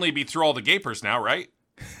must certainly be through all the gapers now, right?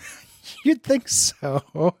 You'd think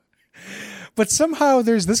so. But somehow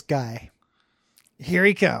there's this guy. Here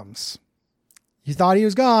he comes. You thought he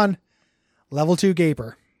was gone. Level 2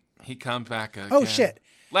 gaper. He comes back again. Oh, shit.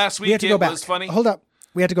 Last week it was funny. Hold up.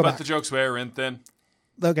 We have to go back. But the jokes were in thin.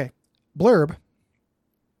 Okay. Blurb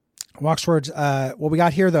walks towards, what we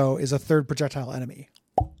got here, though, is a third projectile enemy.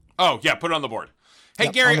 Oh, yeah. Put it on the board. Hey,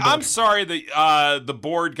 Yep, Gary, I'm sorry that the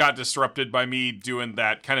board got disrupted by me doing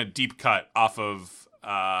that kind of deep cut off of,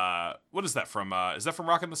 what is that from? Is that from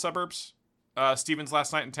Rockin' the Suburbs? Steven's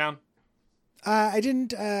Last Night in Town? I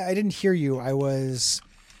didn't hear you. I was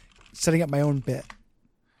setting up my own bit.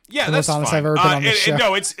 Yeah, that's fine. I've ever been on this show.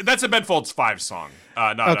 No, that's a Ben Folds 5 song,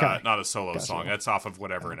 not a solo Gotcha. song. That's off of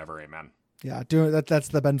Whatever and Ever Amen. Yeah, that's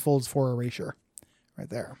the Ben Folds 4 erasure right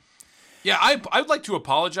there. Yeah, I would like to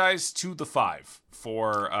apologize to the 5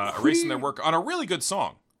 for erasing their work on a really good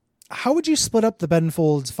song. How would you split up the Ben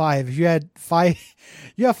Folds 5 if you had 5?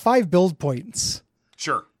 You have 5 build points.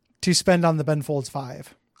 Sure. To spend on the Ben Folds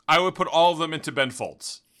 5. I would put all of them into Ben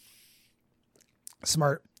Folds.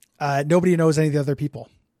 Smart. Nobody knows any of the other people.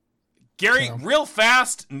 Gary, real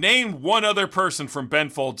fast, name one other person from Ben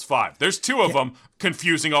Folds 5. There's 2 of them.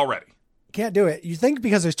 Confusing already. Can't do it. You think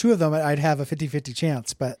because there's 2 of them, I'd have a 50-50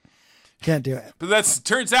 chance, but can't do it. But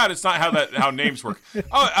turns out it's not how names work.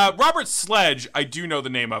 Robert Sledge, I do know the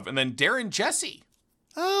name of, and then Darren Jesse.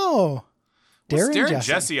 Oh, What's Darren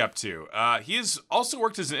Jesse up to? He has also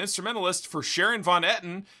worked as an instrumentalist for Sharon Von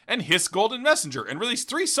Etten and Hiss Golden Messenger, and released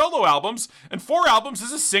 3 solo albums and 4 albums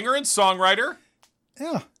as a singer and songwriter.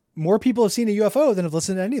 Yeah, more people have seen a UFO than have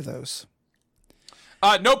listened to any of those.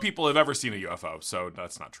 No people have ever seen a UFO, so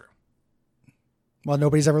that's not true. Well,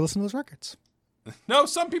 nobody's ever listened to those records. No,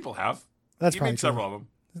 some people have. That's he probably made true. several of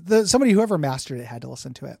them. Somebody who ever mastered it had to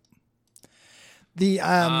listen to it.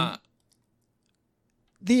 The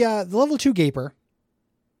level 2 gaper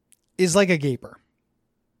is like a gaper.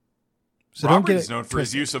 So Robert don't get is known for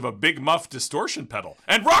his use of a big muff distortion pedal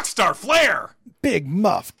and rockstar flair. Big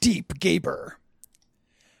muff deep gaper.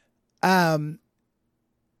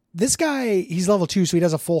 This guy, he's level 2, so he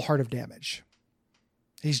does a full heart of damage.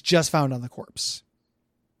 He's just found on the corpse.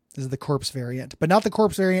 This is the corpse variant, but not the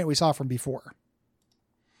corpse variant we saw from before.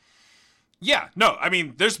 Yeah, no, I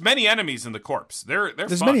mean, there's many enemies in the corpse.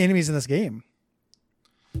 There's fun. Many enemies in this game.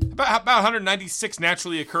 About 196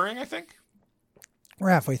 naturally occurring, I think. We're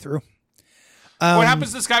halfway through. What happens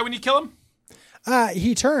to this guy when you kill him?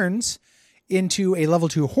 He turns into a level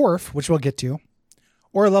 2 Horf, which we'll get to,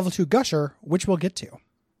 or a level 2 Gusher, which we'll get to.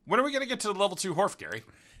 When are we going to get to the level 2 Horf, Gary?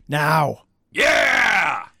 Now.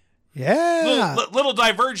 Yeah! Yeah. Little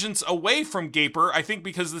divergence away from Gaper, I think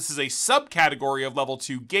because this is a subcategory of level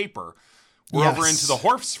 2 Gaper. We're over into the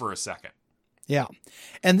Horfs for a second. Yeah.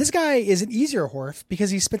 And this guy is an easier Horf because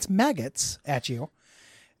he spits maggots at you,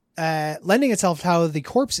 lending itself to how the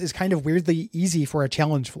corpse is kind of weirdly easy for a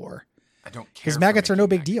challenge floor. I don't care. Because maggots are no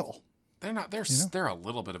big deal. They're not. They're a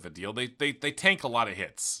little bit of a deal. They tank a lot of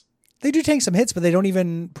hits. They do tank some hits, but they don't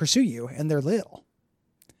even pursue you, and they're little.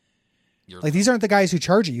 These aren't the guys who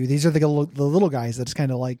charge at you. These are the little guys that just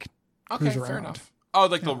kind of like cruise around. Fair enough. Oh,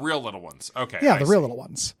 the real little ones. Okay. Yeah, the real little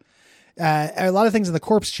ones. A lot of things in the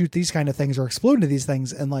corpse shoot these kind of things or explode into these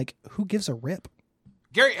things, and like, who gives a rip?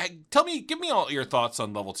 Gary, give me all your thoughts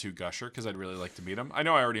on level 2 Gusher, because I'd really like to meet him. I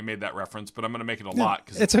know I already made that reference, but I'm going to make it a lot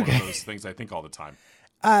because it's one of those things I think all the time.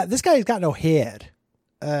 This guy's got no head.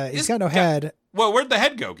 He's got no head. Well, where'd the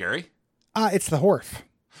head go, Gary? It's the Horf.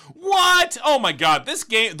 What? Oh my God! This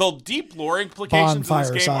game, the deep lore implications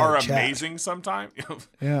of this game are amazing. Sometimes.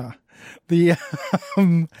 Yeah. Gary,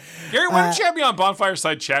 why don't you have me on Bonfire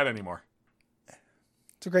Side Chat anymore?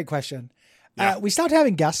 It's a great question. Yeah. We stopped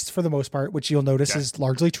having guests for the most part, which you'll notice is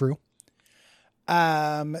largely true.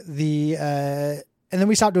 And then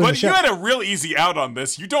we stopped doing the show. But you had a real easy out on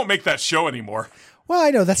this. You don't make that show anymore. Well, I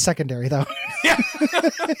know that's secondary though. Yeah.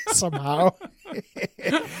 Somehow.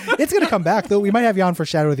 It's going to come back though. We might have you on for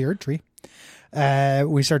Shadow of the Erd Tree.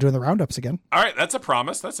 We start doing the roundups again. All right. That's a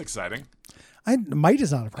promise. That's exciting. Might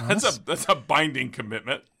is not a promise. That's a binding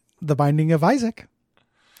commitment. The Binding of Isaac.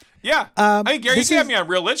 Yeah. Hey, Gary, you can have me on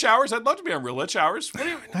Real Lich Hours. I'd love to be on Real Lich Hours.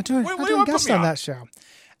 Not doing guests on that show.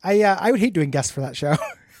 I would hate doing guests for that show.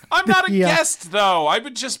 I'm not a guest though. I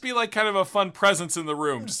would just be like kind of a fun presence in the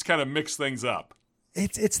room, just kind of mix things up.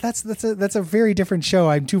 That's a very different show.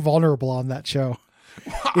 I'm too vulnerable on that show.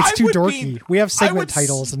 It's too dorky. We have segment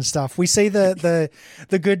titles and stuff. We say the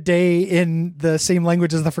good day in the same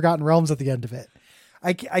language as the Forgotten Realms at the end of it.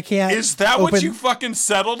 I can't. Is that what you fucking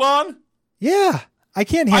settled on? Yeah. I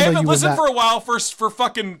can't I handle haven't you listened in for that. a while for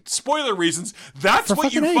fucking spoiler reasons. That's For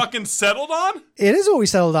what you fucking A. fucking settled on? It is what we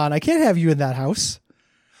settled on. I can't have you in that house.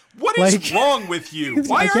 What is wrong with you?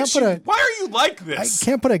 Why are you like I this?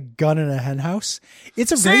 can't put a gun in a hen house.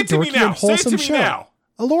 It's a Say very it to me dorky now. and wholesome Say it to me show. now.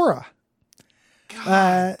 Alora.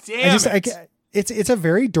 God damn it. It's a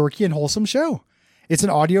very dorky and wholesome show. It's an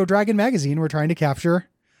audio dragon magazine. We're trying to capture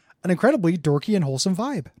an incredibly dorky and wholesome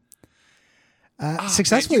vibe.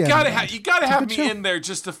 Successfully. Man, you gotta have me show. in there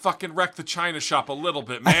just to fucking wreck the China shop a little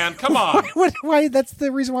bit, man. Come on. Why? That's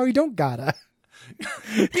the reason why we don't gotta.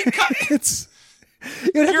 Because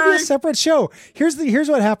It would have to be a separate show. Here's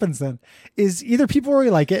what happens then: is either people really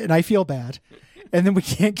like it and I feel bad, and then we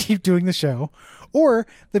can't keep doing the show, or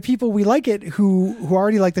the people we like it who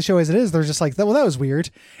already like the show as it is, they're just like, well, that was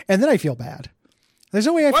weird, and then I feel bad. There's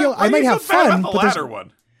no way I feel. I might have fun, but but latter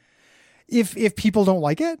one. If people don't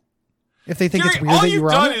like it, if they think Gary, it's weird that you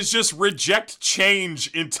were on all it, you've done is just reject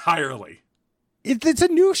change entirely. it's a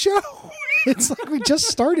new show. It's like we just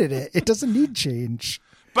started it. It doesn't need change.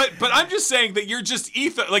 But I'm just saying that you're just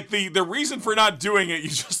like the reason for not doing it you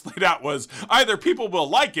just laid out was either people will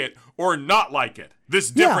like it or not like it. This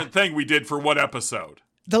different thing we did for one episode.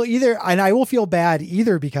 They'll either, and I will feel bad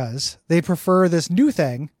either because they prefer this new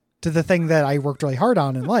thing to the thing that I worked really hard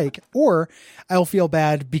on and like, or I'll feel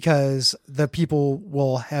bad because the people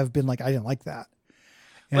will have been like, I didn't like that.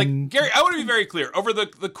 And like, Gary, I want to be very clear. Over the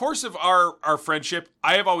course of our friendship,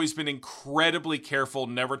 I have always been incredibly careful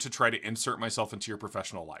never to try to insert myself into your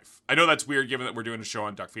professional life. I know that's weird given that we're doing a show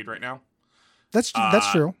on Duckfeed right now. that's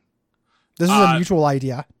true. This is a mutual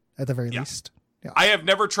idea at the very least. Yeah. I have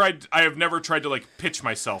never tried to like pitch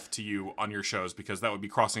myself to you on your shows because that would be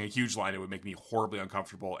crossing a huge line. It would make me horribly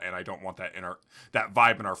uncomfortable, and I don't want that that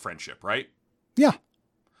vibe in our friendship, right? Yeah.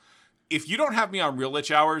 If you don't have me on Real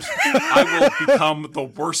Lich Hours, I will become the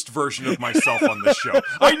worst version of myself on this show.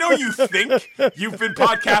 I know you think you've been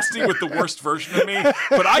podcasting with the worst version of me,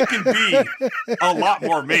 but I can be a lot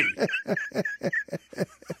more me.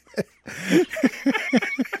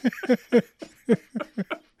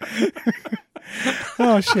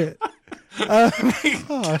 Oh shit. Gary,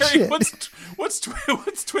 shit. What's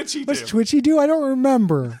Twitchy do? What's Twitchy do? I don't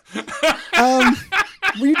remember.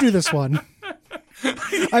 Will you do this one?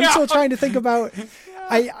 I'm still trying to think about.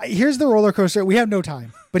 Here's the roller coaster. We have no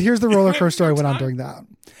time, but here's the roller coaster I went on during that.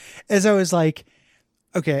 As I was like,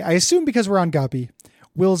 okay, I assume because we're on Guppy,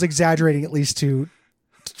 Will's exaggerating at least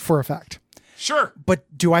for effect. Sure, but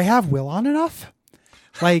do I have Will on enough?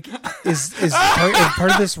 Like, is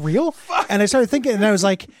part of this real? And I started thinking, and I was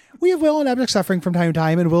like, we have Will and Abject Suffering from time to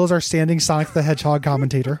time, and Will is our standing Sonic the Hedgehog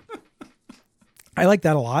commentator. I like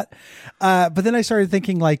that a lot. But then I started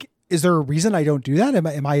thinking, like, is there a reason I don't do that?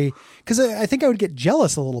 Am I, because I think I would get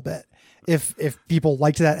jealous a little bit if people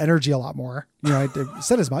liked that energy a lot more. You know, I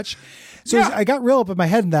said as much. So I got real up in my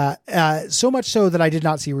head in that, so much so that I did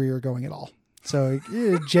not see where you were going at all. So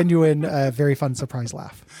genuine, very fun surprise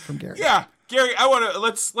laugh from Gary. Yeah. Gary, I want to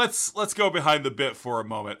let's go behind the bit for a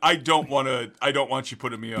moment. I don't want you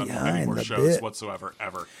putting me on any more shows whatsoever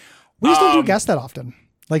ever. We just don't do guests that often.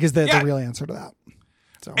 Like, is the real answer to that?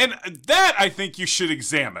 So. And that I think you should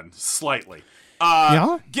examine slightly.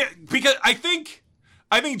 Because I think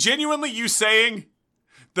genuinely you saying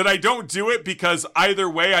that I don't do it because either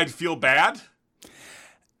way I'd feel bad.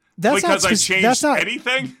 That's because not, I changed that's not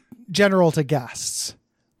anything. General to guests.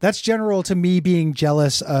 That's general to me being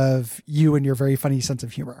jealous of you and your very funny sense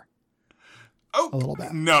of humor. Oh, a little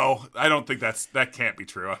bit. No, I don't think that can't be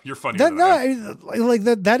true. You're funnier that, than no, I am. Like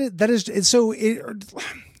that is so.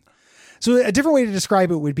 So a different way to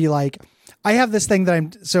describe it would be like, I have this thing that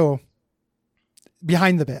I'm so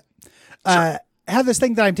behind the bit. I have this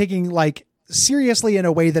thing that I'm taking like seriously in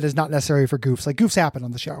a way that is not necessary for goofs. Like goofs happen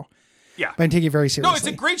on the show. Yeah. But I'm taking it very seriously. No, it's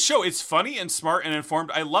a great show. It's funny and smart and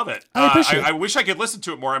informed. I love it. I appreciate it. I wish I could listen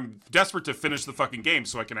to it more. I'm desperate to finish the fucking game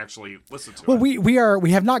so I can actually listen to it. Well,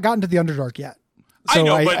 we have not gotten to the Underdark yet. So I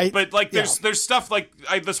know, but like there's stuff like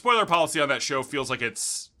the spoiler policy on that show feels like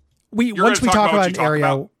it's once we talk about an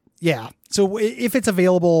area. Yeah. So if it's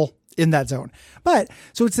available in that zone,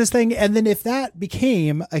 so it's this thing. And then if that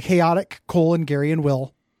became a chaotic Cole and Gary and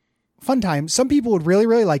Will fun time, some people would really,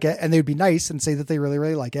 really like it and they would be nice and say that they really,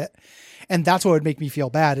 really like it. And that's what would make me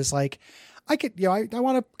feel bad is like, I could, I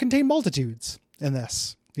want to contain multitudes in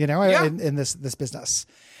this, in this business.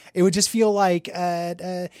 It would just feel like, you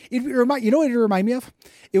know what it would remind me of?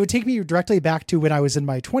 It would take me directly back to when I was in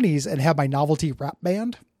my 20s and had my novelty rap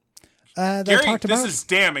band. That Gary, I talked about. This is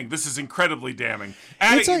damning. This is incredibly damning.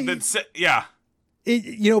 But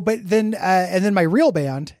then, and then my real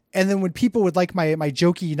band. And then when people would like my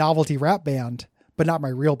jokey novelty rap band, but not my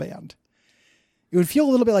real band, It would feel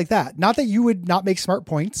a little bit like that. Not that you would not make smart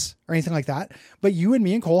points or anything like that, but you and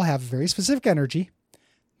me and Cole have very specific energy.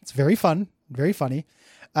 It's very fun, very funny.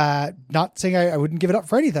 Not saying I wouldn't give it up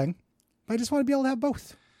for anything, but I just want to be able to have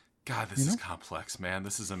both. God, this is complex, man.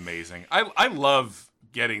 This is amazing. I love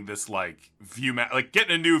getting this like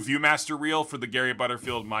getting a new ViewMaster reel for the Gary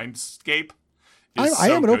Butterfield Mindscape. I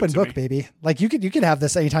am an open book, baby. Like you could have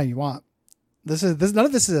this anytime you want. This none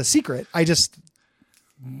of this is a secret. I just,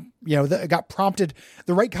 got prompted.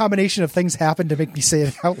 The right combination of things happened to make me say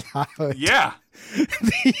it out loud. Yeah.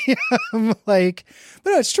 But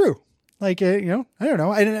no, it's true. Like, I don't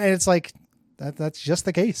know. And it's like, that's just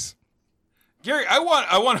the case. Gary, I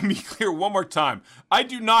want to be clear one more time. I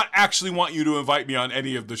do not actually want you to invite me on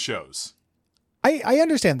any of the shows. I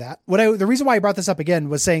understand that. The reason why I brought this up again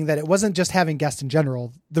was saying that it wasn't just having guests in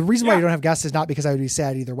general. The reason why you don't have guests is not because I would be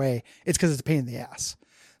sad either way. It's because it's a pain in the ass.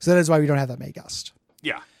 So that is why we don't have that many guests.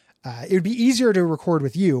 Yeah. It would be easier to record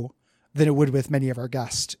with you than it would with many of our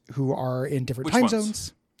guests who are in different time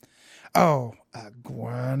zones. Oh,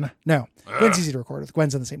 Gwen. No, Gwen's easy to record with.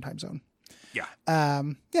 Gwen's in the same time zone. Yeah.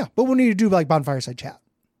 But we'll need to do like bonfireside chat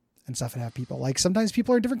and stuff and have people. Like sometimes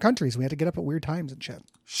people are in different countries. We have to get up at weird times and shit.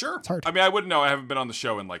 Sure. It's hard. I mean, I wouldn't know. I haven't been on the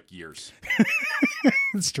show in like years.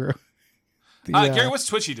 It's true. Gary, what's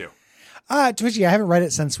Twitchy do? Twitchy, I haven't read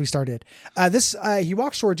it since we started. He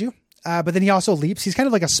walks towards you, but then he also leaps. He's kind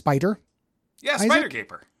of like a spider. Yeah, spider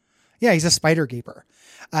gaper. Yeah, he's a spider gaper.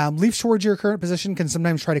 Leaps towards your current position, can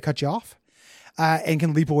sometimes try to cut you off, and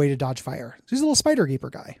can leap away to dodge fire. So he's a little spider gaper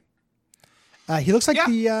guy. He looks like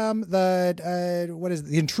the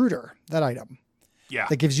intruder, that item. Yeah.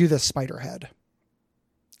 That gives you the spider head,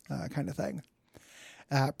 kind of thing.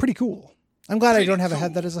 Pretty cool. I'm glad I don't have a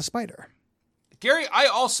head that is a spider. Gary, I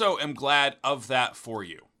also am glad of that for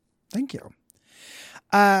you. Thank you.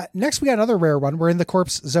 Next, we got another rare one. We're in the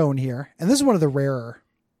corpse zone here. And this is one of the rarer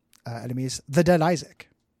enemies, the Dead Isaac.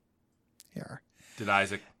 Here. Did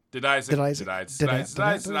Isaac.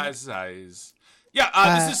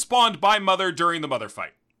 Yeah, this is spawned by Mother during the Mother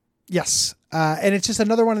fight. Yes. And it's just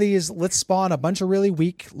another one of these, let's spawn a bunch of really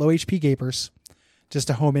weak, low HP gapers just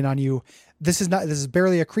to home in on you. This is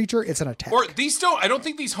barely a creature. It's an attack. Or I don't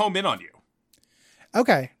think these home in on you.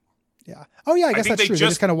 Okay. Yeah. Oh yeah, I guess that's true. They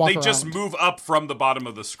just kind of walk around. They just move up from the bottom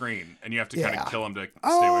of the screen and you have to kind of kill them to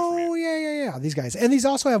stay away from you. Oh yeah. These guys. And these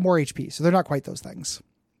also have more HP, so they're not quite those things.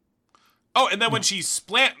 Oh, and then when she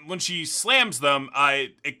slams them,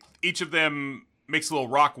 each of them makes a little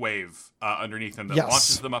rock wave underneath them that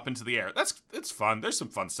launches them up into the air. It's fun. There's some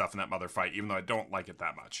fun stuff in that Mother fight, even though I don't like it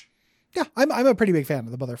that much. Yeah, I'm a pretty big fan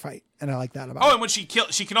of the Mother fight, and I like that about it. Oh, and when she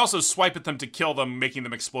can also swipe at them to kill them, making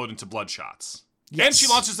them explode into blood shots. Yes. And she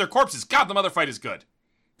launches their corpses. God, the Mother fight is good.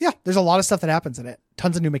 Yeah, there's a lot of stuff that happens in it.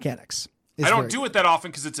 Tons of new mechanics. I don't do it that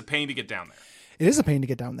often because it's a pain to get down there. It is a pain to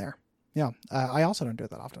get down there. Yeah, I also don't do it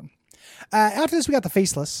that often. After this, we got the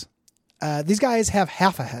Faceless. These guys have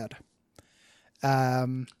half a head.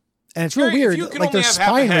 And it's real weird. If you could like only their have half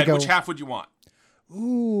a spine head, would go, which half would you want?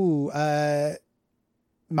 Ooh,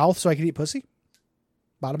 mouth so I could eat pussy.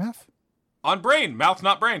 Bottom half. On brain, mouth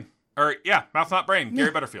not brain. Or mouth not brain.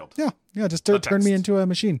 Gary Butterfield. Yeah, just turn me into a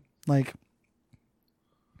machine. Like,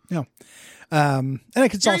 yeah. And I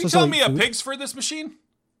could also. Are you telling me a pig's for this machine?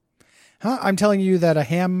 Huh? I'm telling you that a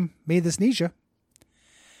ham made this Nisha.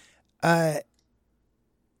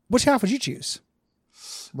 Which half would you choose?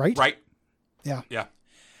 Right. Yeah.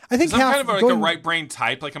 I think I'm kind of like a right brain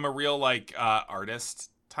type. Like I'm a real artist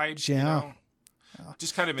type. Yeah. You know?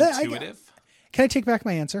 Just kind of intuitive. Can I take back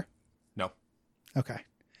my answer? No. Okay.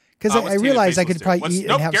 Because I realized I could probably eat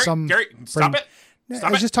and have some. Gary, stop it.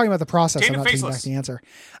 I was just talking about the process. Tainted I'm not taking Faceless. back the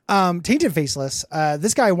answer. Tainted Faceless.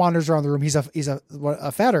 This guy wanders around the room. He's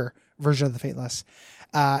a fatter version of the Faceless.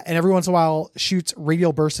 And every once in a while shoots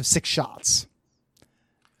radial bursts of 6 shots.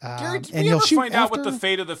 Gary, did we ever find out what the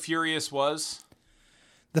fate of the Furious was?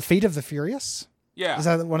 The Fate of the Furious? Yeah. Is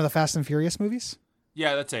that one of the Fast and Furious movies?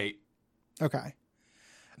 Yeah, that's 8. Okay.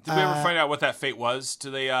 Did we ever find out what that fate was? Do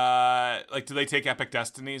they take Epic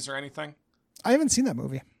Destinies or anything? I haven't seen that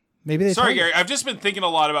movie. Maybe they. Sorry, Gary. I've just been thinking a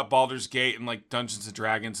lot about Baldur's Gate and like Dungeons and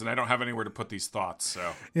Dragons, and I don't have anywhere to put these thoughts.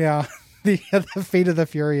 So yeah, the Fate of the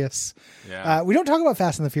Furious. Yeah. We don't talk about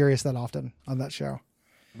Fast and the Furious that often on that show.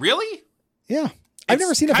 Really? Yeah, I've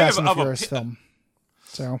never seen a Fast and the Furious film.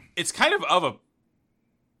 So it's kind of a.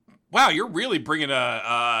 Wow, you're really bringing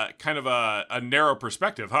a kind of a narrow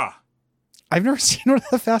perspective, huh? I've never seen one of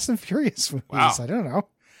the Fast and Furious movies. Wow. I don't know.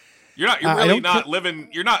 You're really not living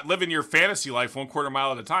your fantasy life 1/4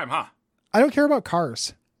 mile at a time, huh? I don't care about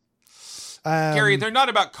cars. Gary, they're not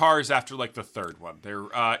about cars after like the third one. They're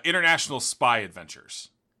international spy adventures.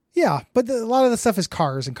 Yeah, but a lot of the stuff is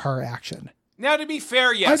cars and car action. Now, to be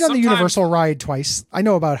fair, yes. I've done the Universal ride twice. I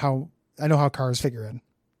know how cars figure in.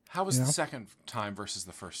 How was the second time versus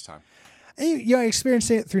the first time? I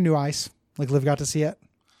experienced it through new eyes. Like Liv got to see it.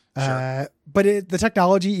 Sure. But the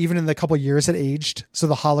technology, even in the couple of years, it aged. So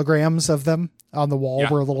the holograms of them on the wall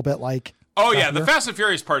were a little bit like. Oh yeah, the Fast and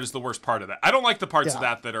Furious part is the worst part of that. I don't like the parts of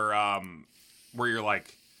that are where you're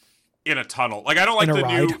like in a tunnel. Like I don't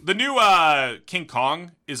like the new King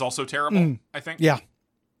Kong is also terrible. I think. Yeah.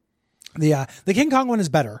 The King Kong one is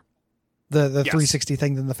better. The 360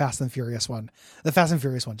 thing than the Fast and Furious one. The Fast and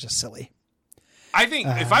Furious one's just silly. I think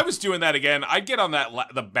if I was doing that again, I'd get on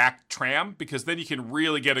the back tram because then you can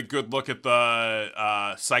really get a good look at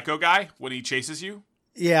the psycho guy when he chases you.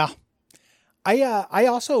 Yeah. I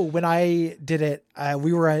also, when I did it,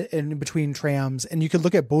 we were in between trams and you could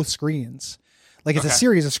look at both screens. Like it's a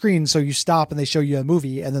series of screens. So you stop and they show you a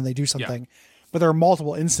movie and then they do something, but there are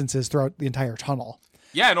multiple instances throughout the entire tunnel.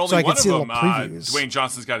 Yeah. And only one of them, Dwayne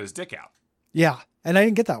Johnson's got his dick out. Yeah. And I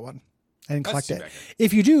didn't get that one. I didn't collect it.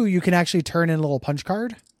 If you do, you can actually turn in a little punch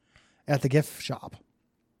card at the gift shop.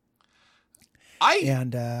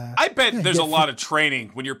 I bet there's a lot of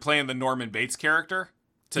training when you're playing the Norman Bates character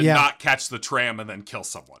to not catch the tram and then kill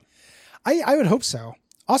someone. I would hope so.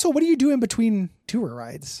 Also, what do you do in between tour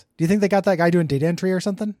rides? Do you think they got that guy doing data entry or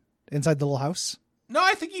something inside the little house? No,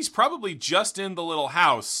 I think he's probably just in the little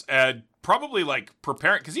house and probably like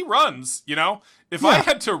preparing because he runs, If I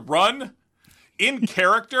had to run in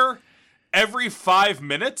character every 5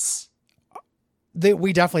 minutes,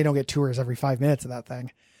 we definitely don't get tours every 5 minutes of that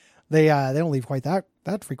thing. They don't leave quite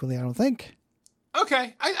that frequently, I don't think.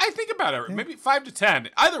 Okay, I think about it. Maybe 5 to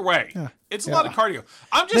 10. Either way, it's a lot of cardio.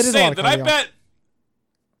 I'm just saying that I bet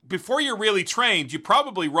before you're really trained, you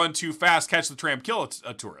probably run too fast, catch the tram, kill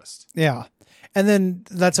a tourist. Yeah, and then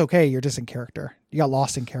that's okay. You're just in character. You got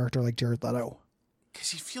lost in character like Jared Leto.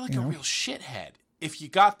 Because you feel like a real shithead if you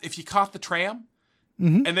caught the tram.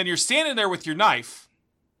 Mm-hmm. And then you're standing there with your knife.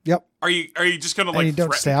 Yep. Are you just going to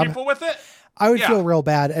threaten people with it? I would feel real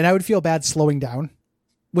bad, and I would feel bad slowing down,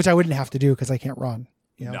 which I wouldn't have to do because I can't run.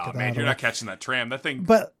 No, man, you're not catching that tram. That thing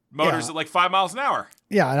motors at like 5 miles an hour.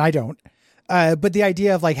 Yeah, and I don't. But the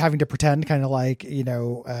idea of like having to pretend, kind of like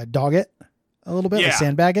dog it a little bit, like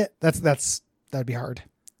sandbag it. That'd be hard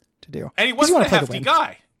to do. And he wasn't a hefty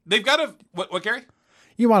guy. They've got to what, Gary?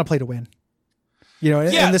 You want to play to win.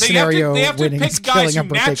 In this scenario, they have to winning pick guys who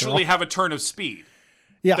naturally have a turn of speed.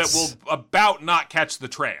 Yes. That will about not catch the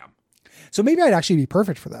tram. So maybe I'd actually be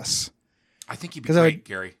perfect for this. I think you'd be great,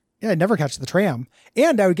 Gary. Yeah, I'd never catch the tram.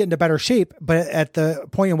 And I would get into better shape, but at the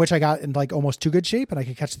point in which I got in like almost too good shape and I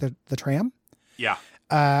could catch the tram. Yeah.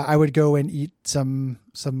 I would go and eat some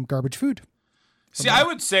garbage food. See, I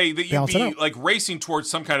would say that you'd be like racing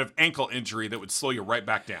towards some kind of ankle injury that would slow you right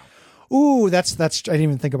back down. Ooh, that's I didn't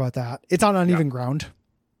even think about that. It's on uneven ground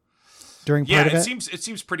during part of it. Yeah, it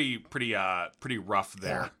seems pretty rough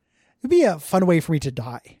there. Yeah. It'd be a fun way for me to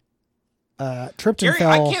die. Tripped and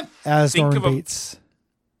fell as Norman Bates.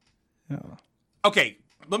 Okay,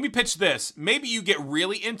 let me pitch this. Maybe you get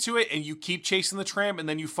really into it and you keep chasing the tram and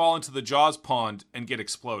then you fall into the Jaws pond and get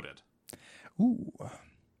exploded. Ooh.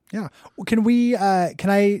 Yeah. Can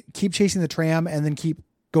I keep chasing the tram and then keep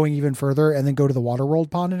going even further and then go to the Waterworld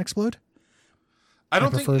pond and explode? I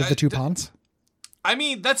prefer the two ponds. I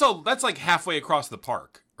mean, that's like halfway across the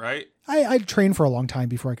park, right? I'd train for a long time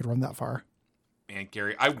before I could run that far. Man,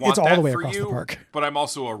 Gary, I want that all the way for you, the park. But I'm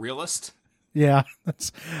also a realist. Yeah,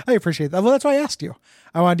 I appreciate that. Well, that's why I asked you.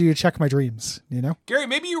 I wanted you to check my dreams, Gary,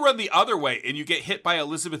 maybe you run the other way and you get hit by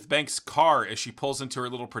Elizabeth Banks' car as she pulls into her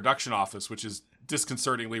little production office, which is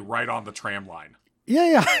disconcertingly right on the tram line.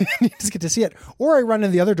 Yeah. You just get to see it. Or I run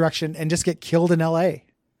in the other direction and just get killed in L.A.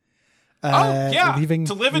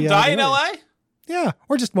 To live and die in L.A.? Yeah,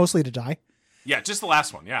 or just mostly to die. Yeah, just the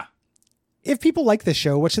last one, yeah. If people like this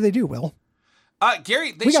show, what should they do, Will?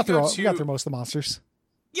 Gary, we got through most of the monsters.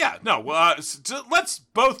 Yeah, no. Let's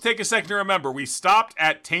both take a second to remember. We stopped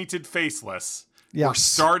at Tainted Faceless. Yes. We're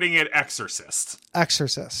starting at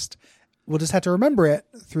Exorcist. We'll just have to remember it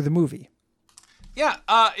through the movie. Yeah,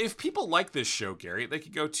 if people like this show, Gary, they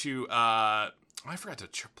could go to... I forgot to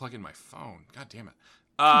plug in my phone. God damn it.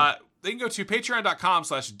 They can go to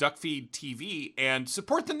patreon.com/duckfeedtv and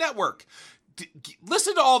support the network.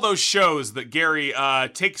 Listen to all those shows that Gary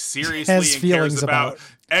takes seriously and cares about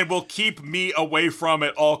and will keep me away from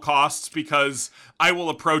at all costs because I will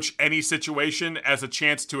approach any situation as a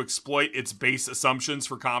chance to exploit its base assumptions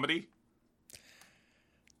for comedy.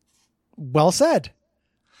 Well said.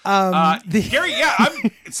 Gary,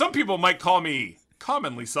 some people might call me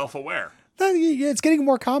commonly self-aware. It's getting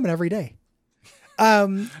more common every day.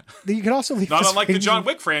 You can also leave Not us unlike the ratings John and-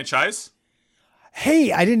 Wick franchise.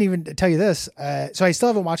 Hey, I didn't even tell you this. So I still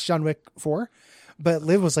haven't watched John Wick 4, but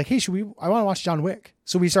Liv was like, hey, I want to watch John Wick.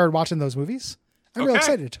 So we started watching those movies. I'm real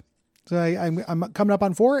excited. So I'm coming up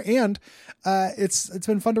on 4, and it's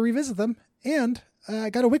been fun to revisit them. And I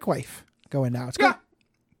got a Wick wife going now. It's good.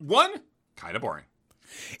 1, kind of boring.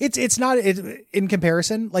 It's not in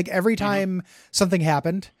comparison. Like every time something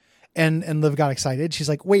happened and Liv got excited, she's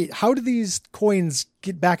like, wait, how do these coins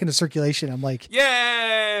get back into circulation? I'm like,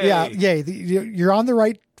 yay. Yeah. Yay. You're on the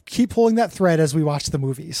right. Keep pulling that thread as we watch the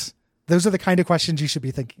movies. Those are the kind of questions you should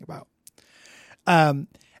be thinking about.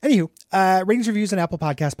 Anywho, ratings, reviews on Apple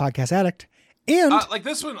Podcasts, Podcast Addict, and like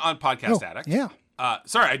this one on Podcast Addict. Yeah.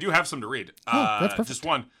 Sorry, I do have some to read. That's perfect. Just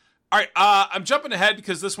one. All right, I'm jumping ahead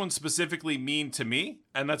because this one's specifically mean to me,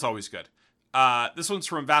 and that's always good. This one's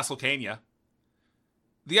from Vasselcania.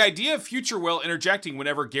 The idea of Future Will interjecting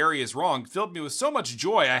whenever Gary is wrong filled me with so much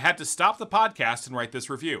joy I had to stop the podcast and write this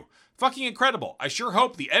review. Fucking incredible. I sure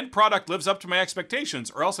hope the end product lives up to my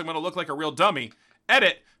expectations, or else I'm going to look like a real dummy.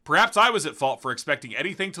 Edit. Perhaps I was at fault for expecting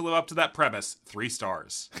anything to live up to that premise. 3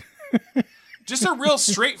 stars. Just a real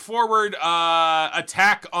straightforward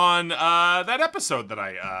attack on that episode that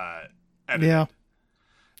I edited.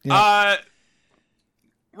 Yeah.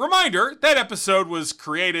 Reminder, that episode was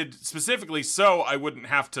created specifically so I wouldn't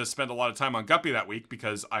have to spend a lot of time on Guppy that week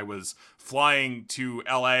because I was flying to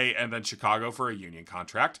LA and then Chicago for a union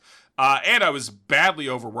contract. And I was badly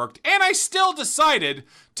overworked. And I still decided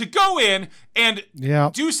to go in and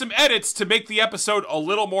do some edits to make the episode a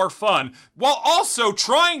little more fun, while also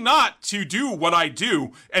trying not to do what I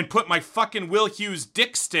do and put my fucking Will Hughes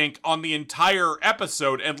dick stink on the entire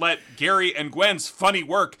episode and let Gary and Gwen's funny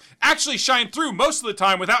work actually shine through most of the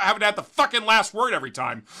time without having to have the fucking last word every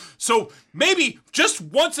time. So maybe just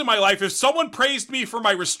once in my life, if someone praised me for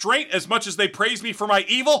my restraint as much as they praised me for my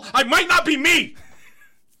evil, I might not be me.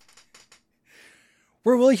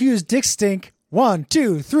 Where Will Hughes dick stink? 1,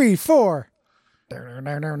 2, 3, 4. Skiffles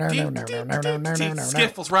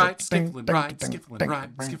ride, skiffle and ride, skiffle and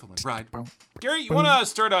ride, skiffle and ride. Gary, you want to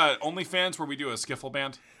start a OnlyFans where we do a skiffle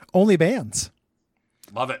band? Only bands.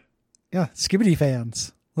 Love it. Yeah, Skibbity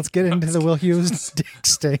fans. Let's get into the Will Hughes dick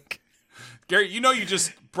stink. Gary, you know you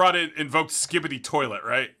just invoked Skibbity toilet,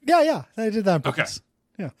 right? Yeah, I did that on purpose.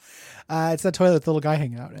 Okay. Yeah. It's that toilet with the little guy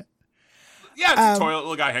hanging out in it. Yeah, it's a toilet,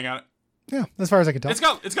 little guy hanging out. Yeah, as far as I can tell.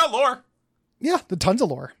 It's got lore. Yeah, the tons of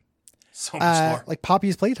lore. So much lore. Like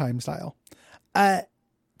Poppy's Playtime style.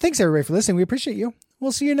 Thanks everybody for listening. We appreciate you.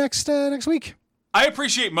 We'll see you next week. I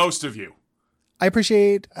appreciate most of you. I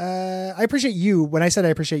appreciate you. When I said I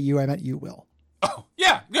appreciate you, I meant you, Will. Oh,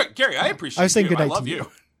 yeah. Good. Gary, I appreciate you. I was saying good night. I love to you.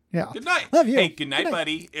 Yeah. Good night. Love you. Hey, good night,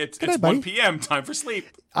 buddy. It's night, 1 p.m. Time for sleep.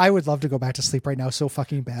 I would love to go back to sleep right now so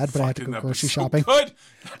fucking bad, but I have to go grocery shopping. Good.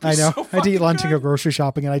 I know. So I had to eat lunch good. and go grocery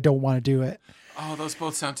shopping, and I don't want to do it. Oh, those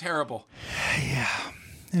both sound terrible. Yeah.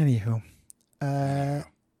 Anywho.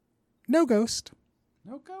 No ghost.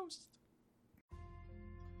 No ghost.